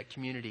ultimately that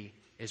community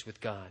is with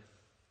God.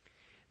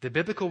 The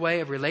biblical way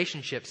of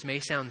relationships may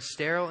sound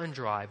sterile and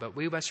dry, but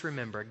we must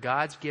remember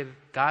God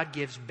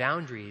gives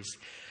boundaries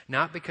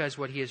not because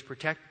he is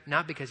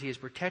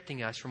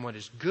protecting us from what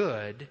is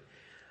good,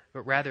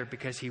 but rather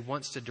because he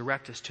wants to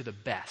direct us to the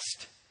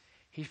best.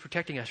 He's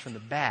protecting us from the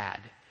bad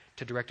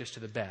to direct us to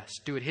the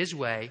best. Do it his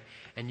way,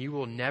 and you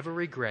will never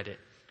regret it.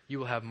 You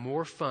will have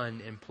more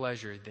fun and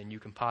pleasure than you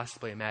can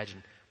possibly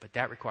imagine, but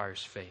that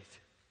requires faith.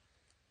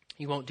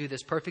 You won't do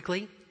this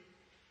perfectly.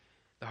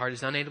 The heart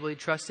is unable to be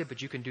trusted,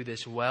 but you can do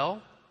this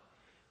well.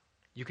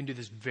 You can do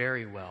this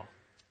very well.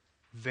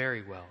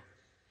 Very well.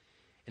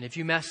 And if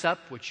you mess up,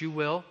 which you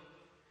will,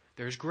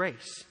 there's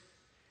grace.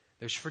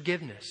 There's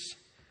forgiveness.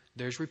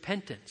 There's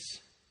repentance.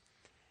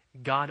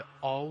 God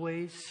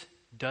always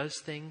does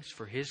things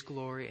for his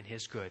glory and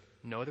his good.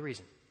 No other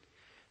reason.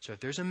 So if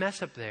there's a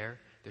mess up there,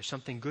 there's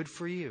something good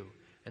for you,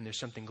 and there's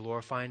something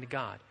glorifying to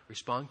God.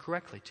 Respond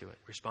correctly to it.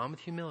 Respond with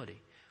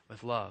humility,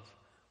 with love,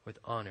 with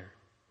honor,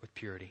 with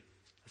purity.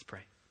 Let's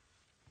pray.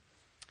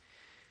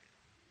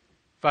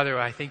 Father,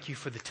 I thank you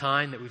for the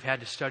time that we've had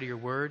to study your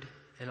word.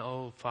 And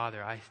oh,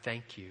 Father, I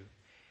thank you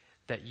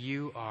that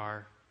you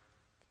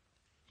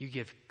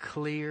give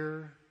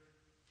clear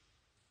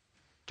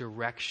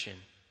direction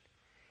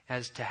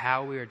as to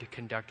how we are to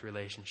conduct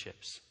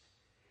relationships.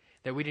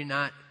 That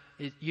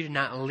you did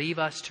not leave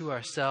us to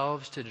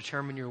ourselves to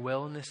determine your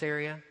will in this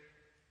area.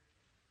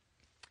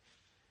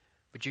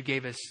 But you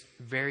gave us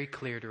very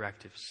clear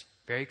directives,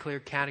 very clear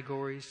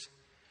categories,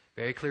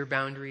 very clear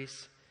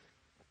boundaries.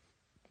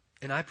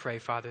 And I pray,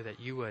 Father, that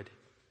you would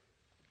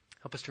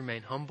help us to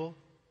remain humble,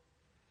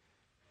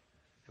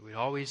 that we'd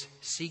always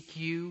seek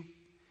you,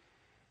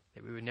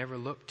 that we would never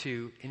look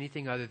to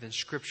anything other than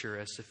Scripture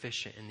as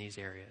sufficient in these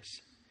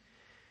areas.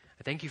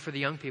 I thank you for the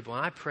young people,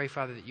 and I pray,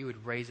 Father, that you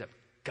would raise up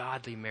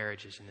godly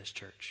marriages in this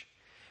church.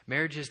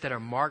 Marriages that are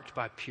marked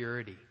by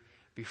purity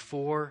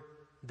before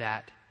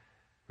that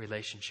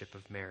relationship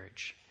of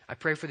marriage. I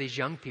pray for these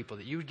young people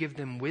that you would give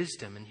them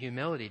wisdom and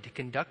humility to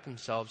conduct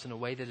themselves in a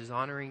way that is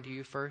honoring to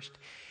you first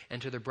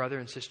and to their brother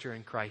and sister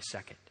in Christ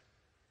second.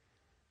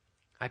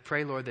 I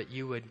pray, Lord, that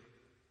you would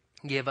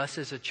give us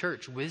as a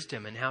church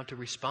wisdom in how to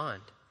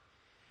respond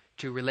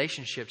to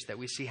relationships that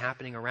we see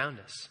happening around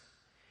us.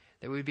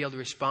 That we would be able to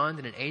respond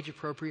in an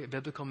age-appropriate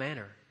biblical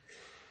manner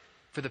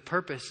for the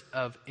purpose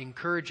of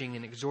encouraging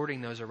and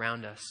exhorting those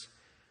around us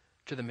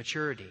to the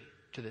maturity,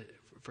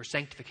 for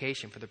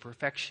sanctification, for the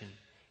perfection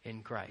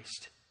in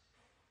Christ.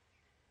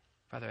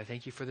 Father, I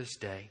thank you for this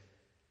day.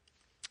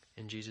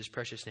 In Jesus'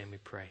 precious name we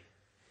pray.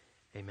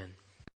 Amen.